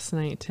dinner last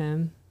night,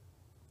 Tim?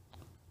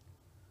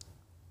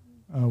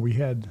 We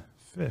had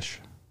fish.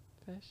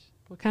 Fish.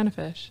 What kind of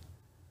fish?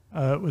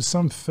 It was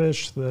some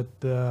fish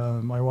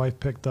that my wife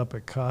picked up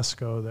at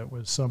Costco that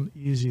was some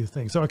easy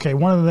thing. So, okay,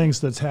 one of the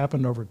things that's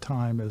happened over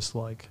time is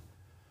like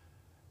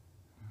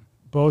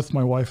both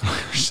my wife and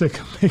I are sick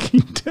of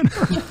making dinner.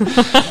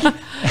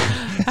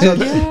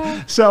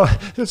 So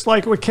it's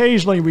like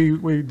occasionally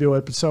we do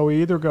it. So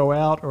we either go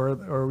out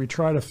or we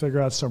try to figure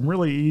out some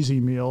really easy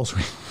meals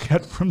we can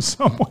get from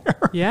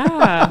somewhere.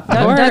 Yeah.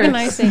 Doug and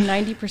I say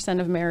 90%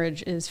 of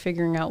marriage is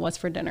figuring out what's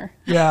for dinner.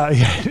 Yeah.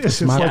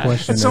 It's my like,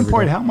 question at some every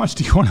point, day. how much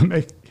do you want to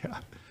make? Yeah.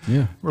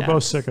 Yeah. We're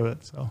both sick of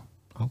it. So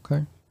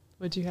Okay.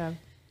 What'd you have?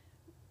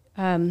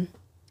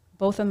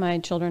 Both of my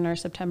children are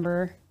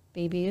September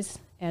babies,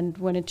 and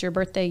when it's your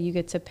birthday, you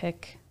get to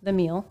pick the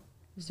meal.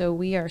 So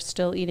we are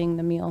still eating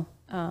the meal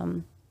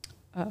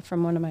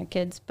from one of my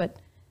kids, but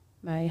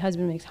my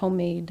husband makes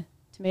homemade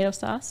tomato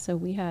sauce, so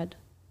we had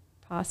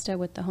pasta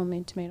with the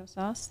homemade tomato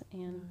sauce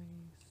and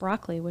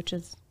broccoli, which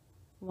is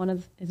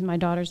is my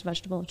daughter's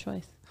vegetable of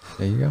choice.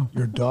 There you go.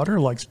 your daughter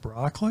likes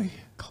broccoli?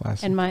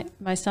 Classic. And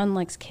my son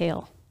likes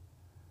kale.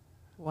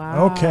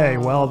 Wow. Okay,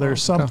 well,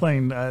 there's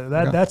something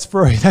Okay.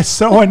 that's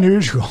so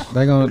unusual.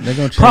 They're gonna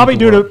change probably the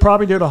due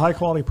world. to high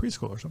quality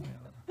preschool or something.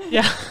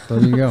 Yeah. There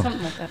you go.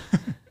 Something like that.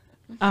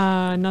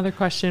 Another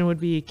question would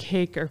be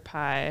cake or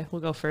pie.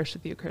 We'll go first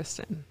with you,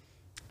 Kristen.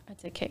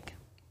 I'd say cake.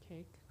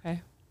 Cake.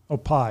 Okay. Oh,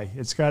 pie.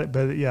 It's got,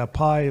 but yeah,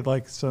 pie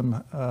like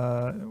some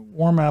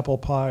warm apple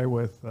pie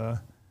with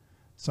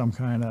some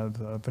kind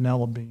of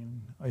vanilla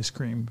ice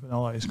cream on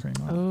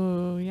it.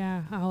 Oh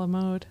yeah, a la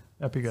mode.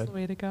 That'd be That's good. the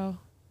way to go.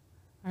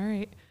 All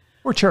right.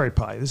 Or cherry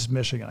pie. This is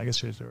Michigan. I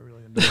guess you guys are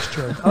really into this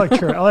cherry.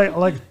 I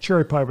like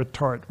cherry pie, but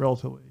tart,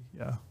 relatively.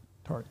 Yeah,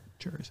 tart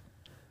cherries.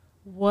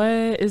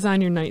 What is on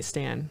your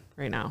nightstand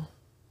right now?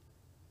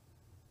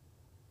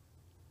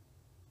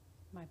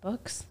 My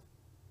books.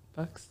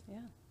 Books.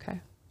 Yeah.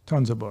 Okay.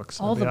 Tons of books.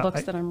 All the I-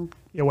 books that I'm.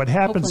 Yeah, what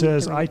happens hoping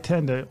is to I read.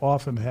 tend to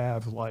often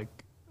have I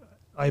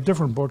have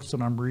different books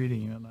that I'm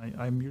reading, and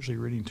I'm usually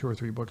reading 2 or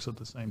 3 books at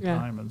the same Yeah.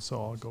 time, and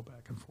so I'll go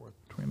back and forth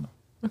between them.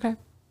 Okay.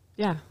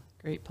 Yeah.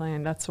 Great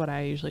plan. That's what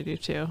I usually do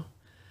too.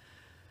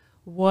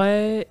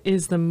 What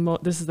is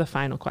this is the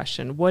final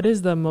question. What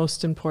is the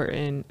most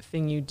important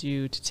thing you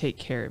do to take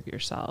care of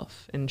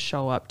yourself and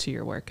show up to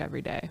your work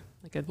every day?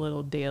 Like a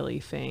little daily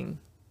thing.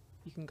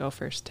 You can go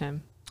first,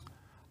 Tim.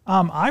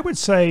 I would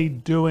say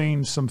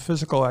doing some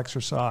physical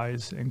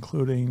exercise,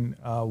 including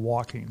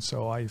walking.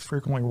 So I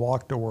frequently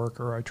walk to work,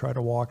 or I try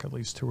to walk at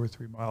least 2 or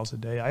 3 miles a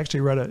day. I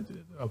actually read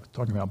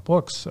talking about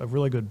books, a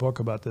really good book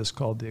about this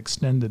called The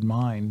Extended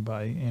Mind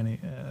by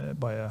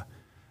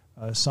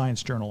a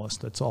science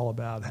journalist. That's all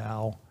about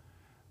how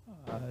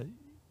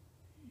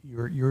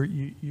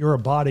you're a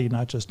body,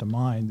 not just a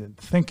mind. And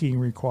thinking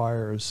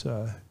requires.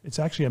 It's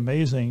actually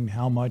amazing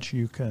how much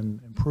you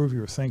can improve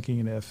your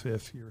thinking. If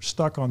you're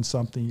stuck on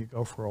something, you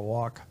go for a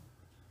walk.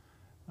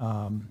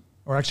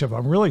 Or actually, if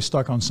I'm really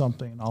stuck on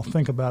something, I'll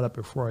think about it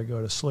before I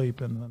go to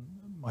sleep, and then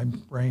my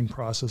brain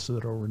processes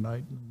it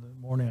overnight. And in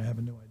the morning, I have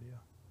a new idea.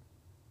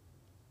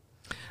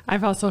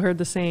 I've also heard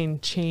the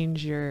saying,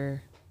 change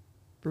your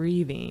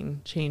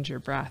breathing, change your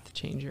breath,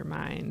 change your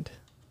mind.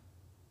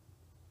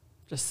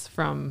 Just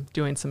from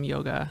doing some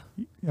yoga.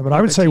 Yeah, but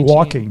I would say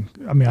walking.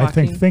 I mean, I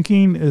think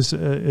thinking is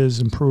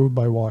improved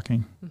by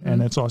walking,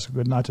 and it's also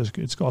good.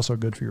 It's also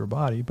good for your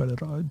body,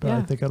 but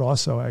I think it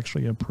also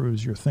actually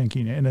improves your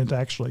thinking. And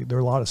there are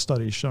a lot of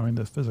studies showing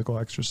that physical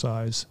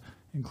exercise,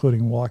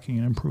 including walking,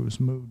 improves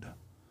mood.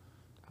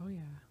 Oh yeah.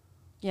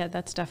 Yeah,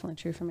 that's definitely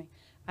true for me.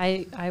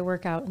 I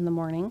work out in the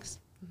mornings,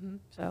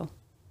 so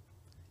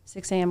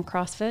 6 a.m.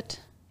 CrossFit,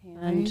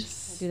 and I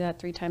do that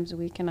 3 times a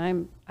week. And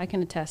I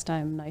can attest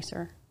I'm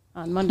nicer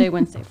on Monday,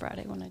 Wednesday,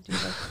 Friday when I do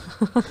this.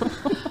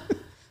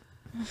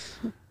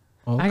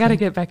 I got to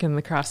get back in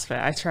the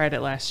CrossFit. I tried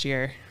it last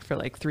year for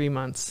like 3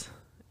 months,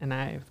 and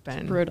I've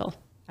been brutal.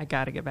 I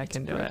got to get back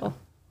into it.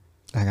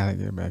 I got to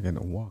get back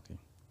into walking.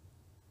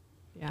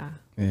 Yeah.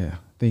 Yeah.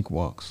 Think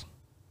walks.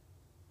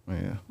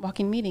 Yeah.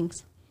 Walking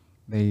meetings.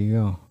 There you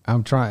go.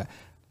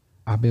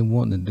 I've been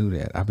wanting to do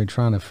that. I've been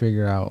trying to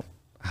figure out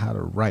how to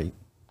write,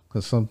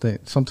 because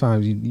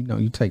sometimes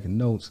you taking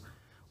notes.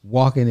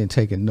 Walking and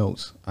taking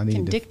notes. I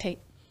need to dictate.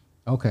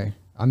 Okay.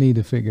 I need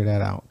to figure that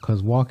out,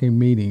 because walking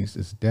meetings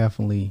is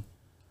definitely,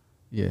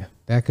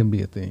 that can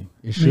be a thing.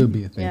 It should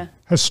be a thing. Yeah.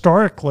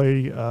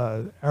 Historically,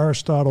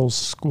 Aristotle's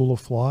school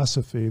of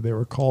philosophy, they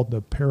were called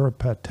the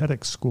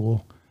peripatetic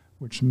school,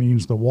 which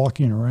means the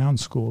walking around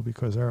school,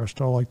 because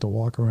Aristotle liked to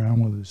walk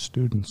around with his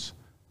students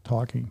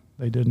talking.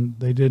 They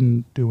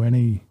didn't do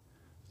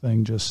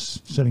anything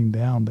just sitting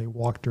down. They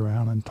walked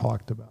around and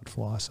talked about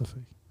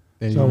philosophy.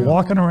 So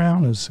walking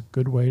around is a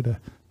good way to.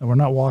 And we're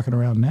not walking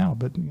around now,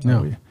 but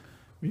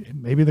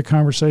maybe the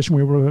conversation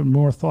we were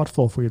more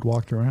thoughtful if we had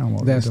walked around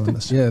while we were doing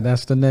this. Yeah,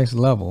 that's the next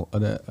level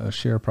of the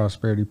Share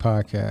Prosperity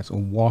podcast, a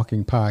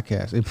walking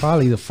podcast. It's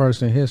probably the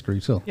first in history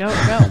too.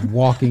 Yep.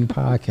 Walking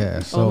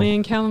podcast. So, only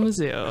in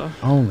Kalamazoo.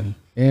 Only,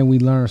 and we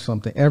learn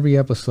something every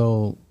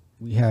episode.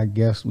 We had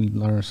guests. We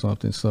learned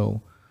something.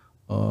 So,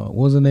 what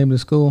was the name of the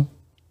school?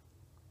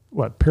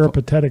 What,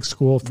 peripatetic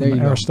school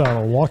from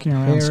Aristotle? Walking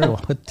around school.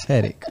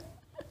 Peripatetic.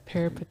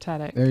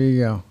 Peripatetic. There you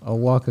go. A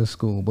walking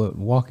school, but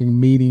walking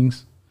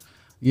meetings.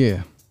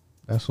 Yeah,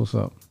 that's what's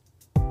up.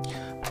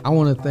 I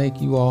want to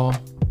thank you all.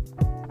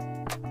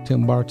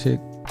 Tim Bartik,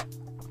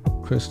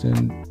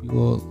 Kristen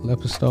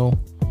Buell-Lepisto,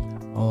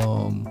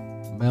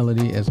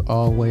 Melody, as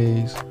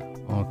always.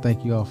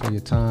 Thank you all for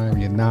your time,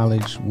 your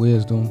knowledge,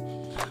 wisdom.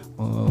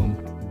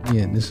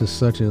 Again, this is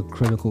such a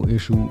critical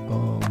issue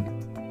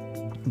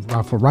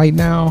for right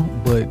now,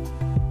 but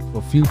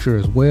for future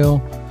as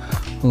well.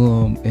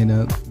 And I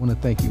want to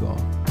thank you all.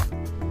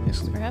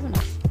 Thanks for having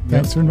us.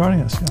 Thanks for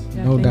inviting us.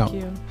 Yeah, no doubt.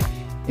 You.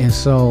 And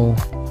so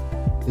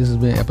this has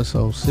been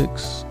episode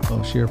 6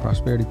 of Share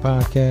Prosperity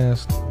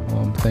Podcast.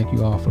 Thank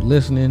you all for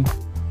listening,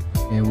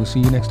 and we'll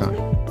see you next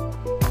time.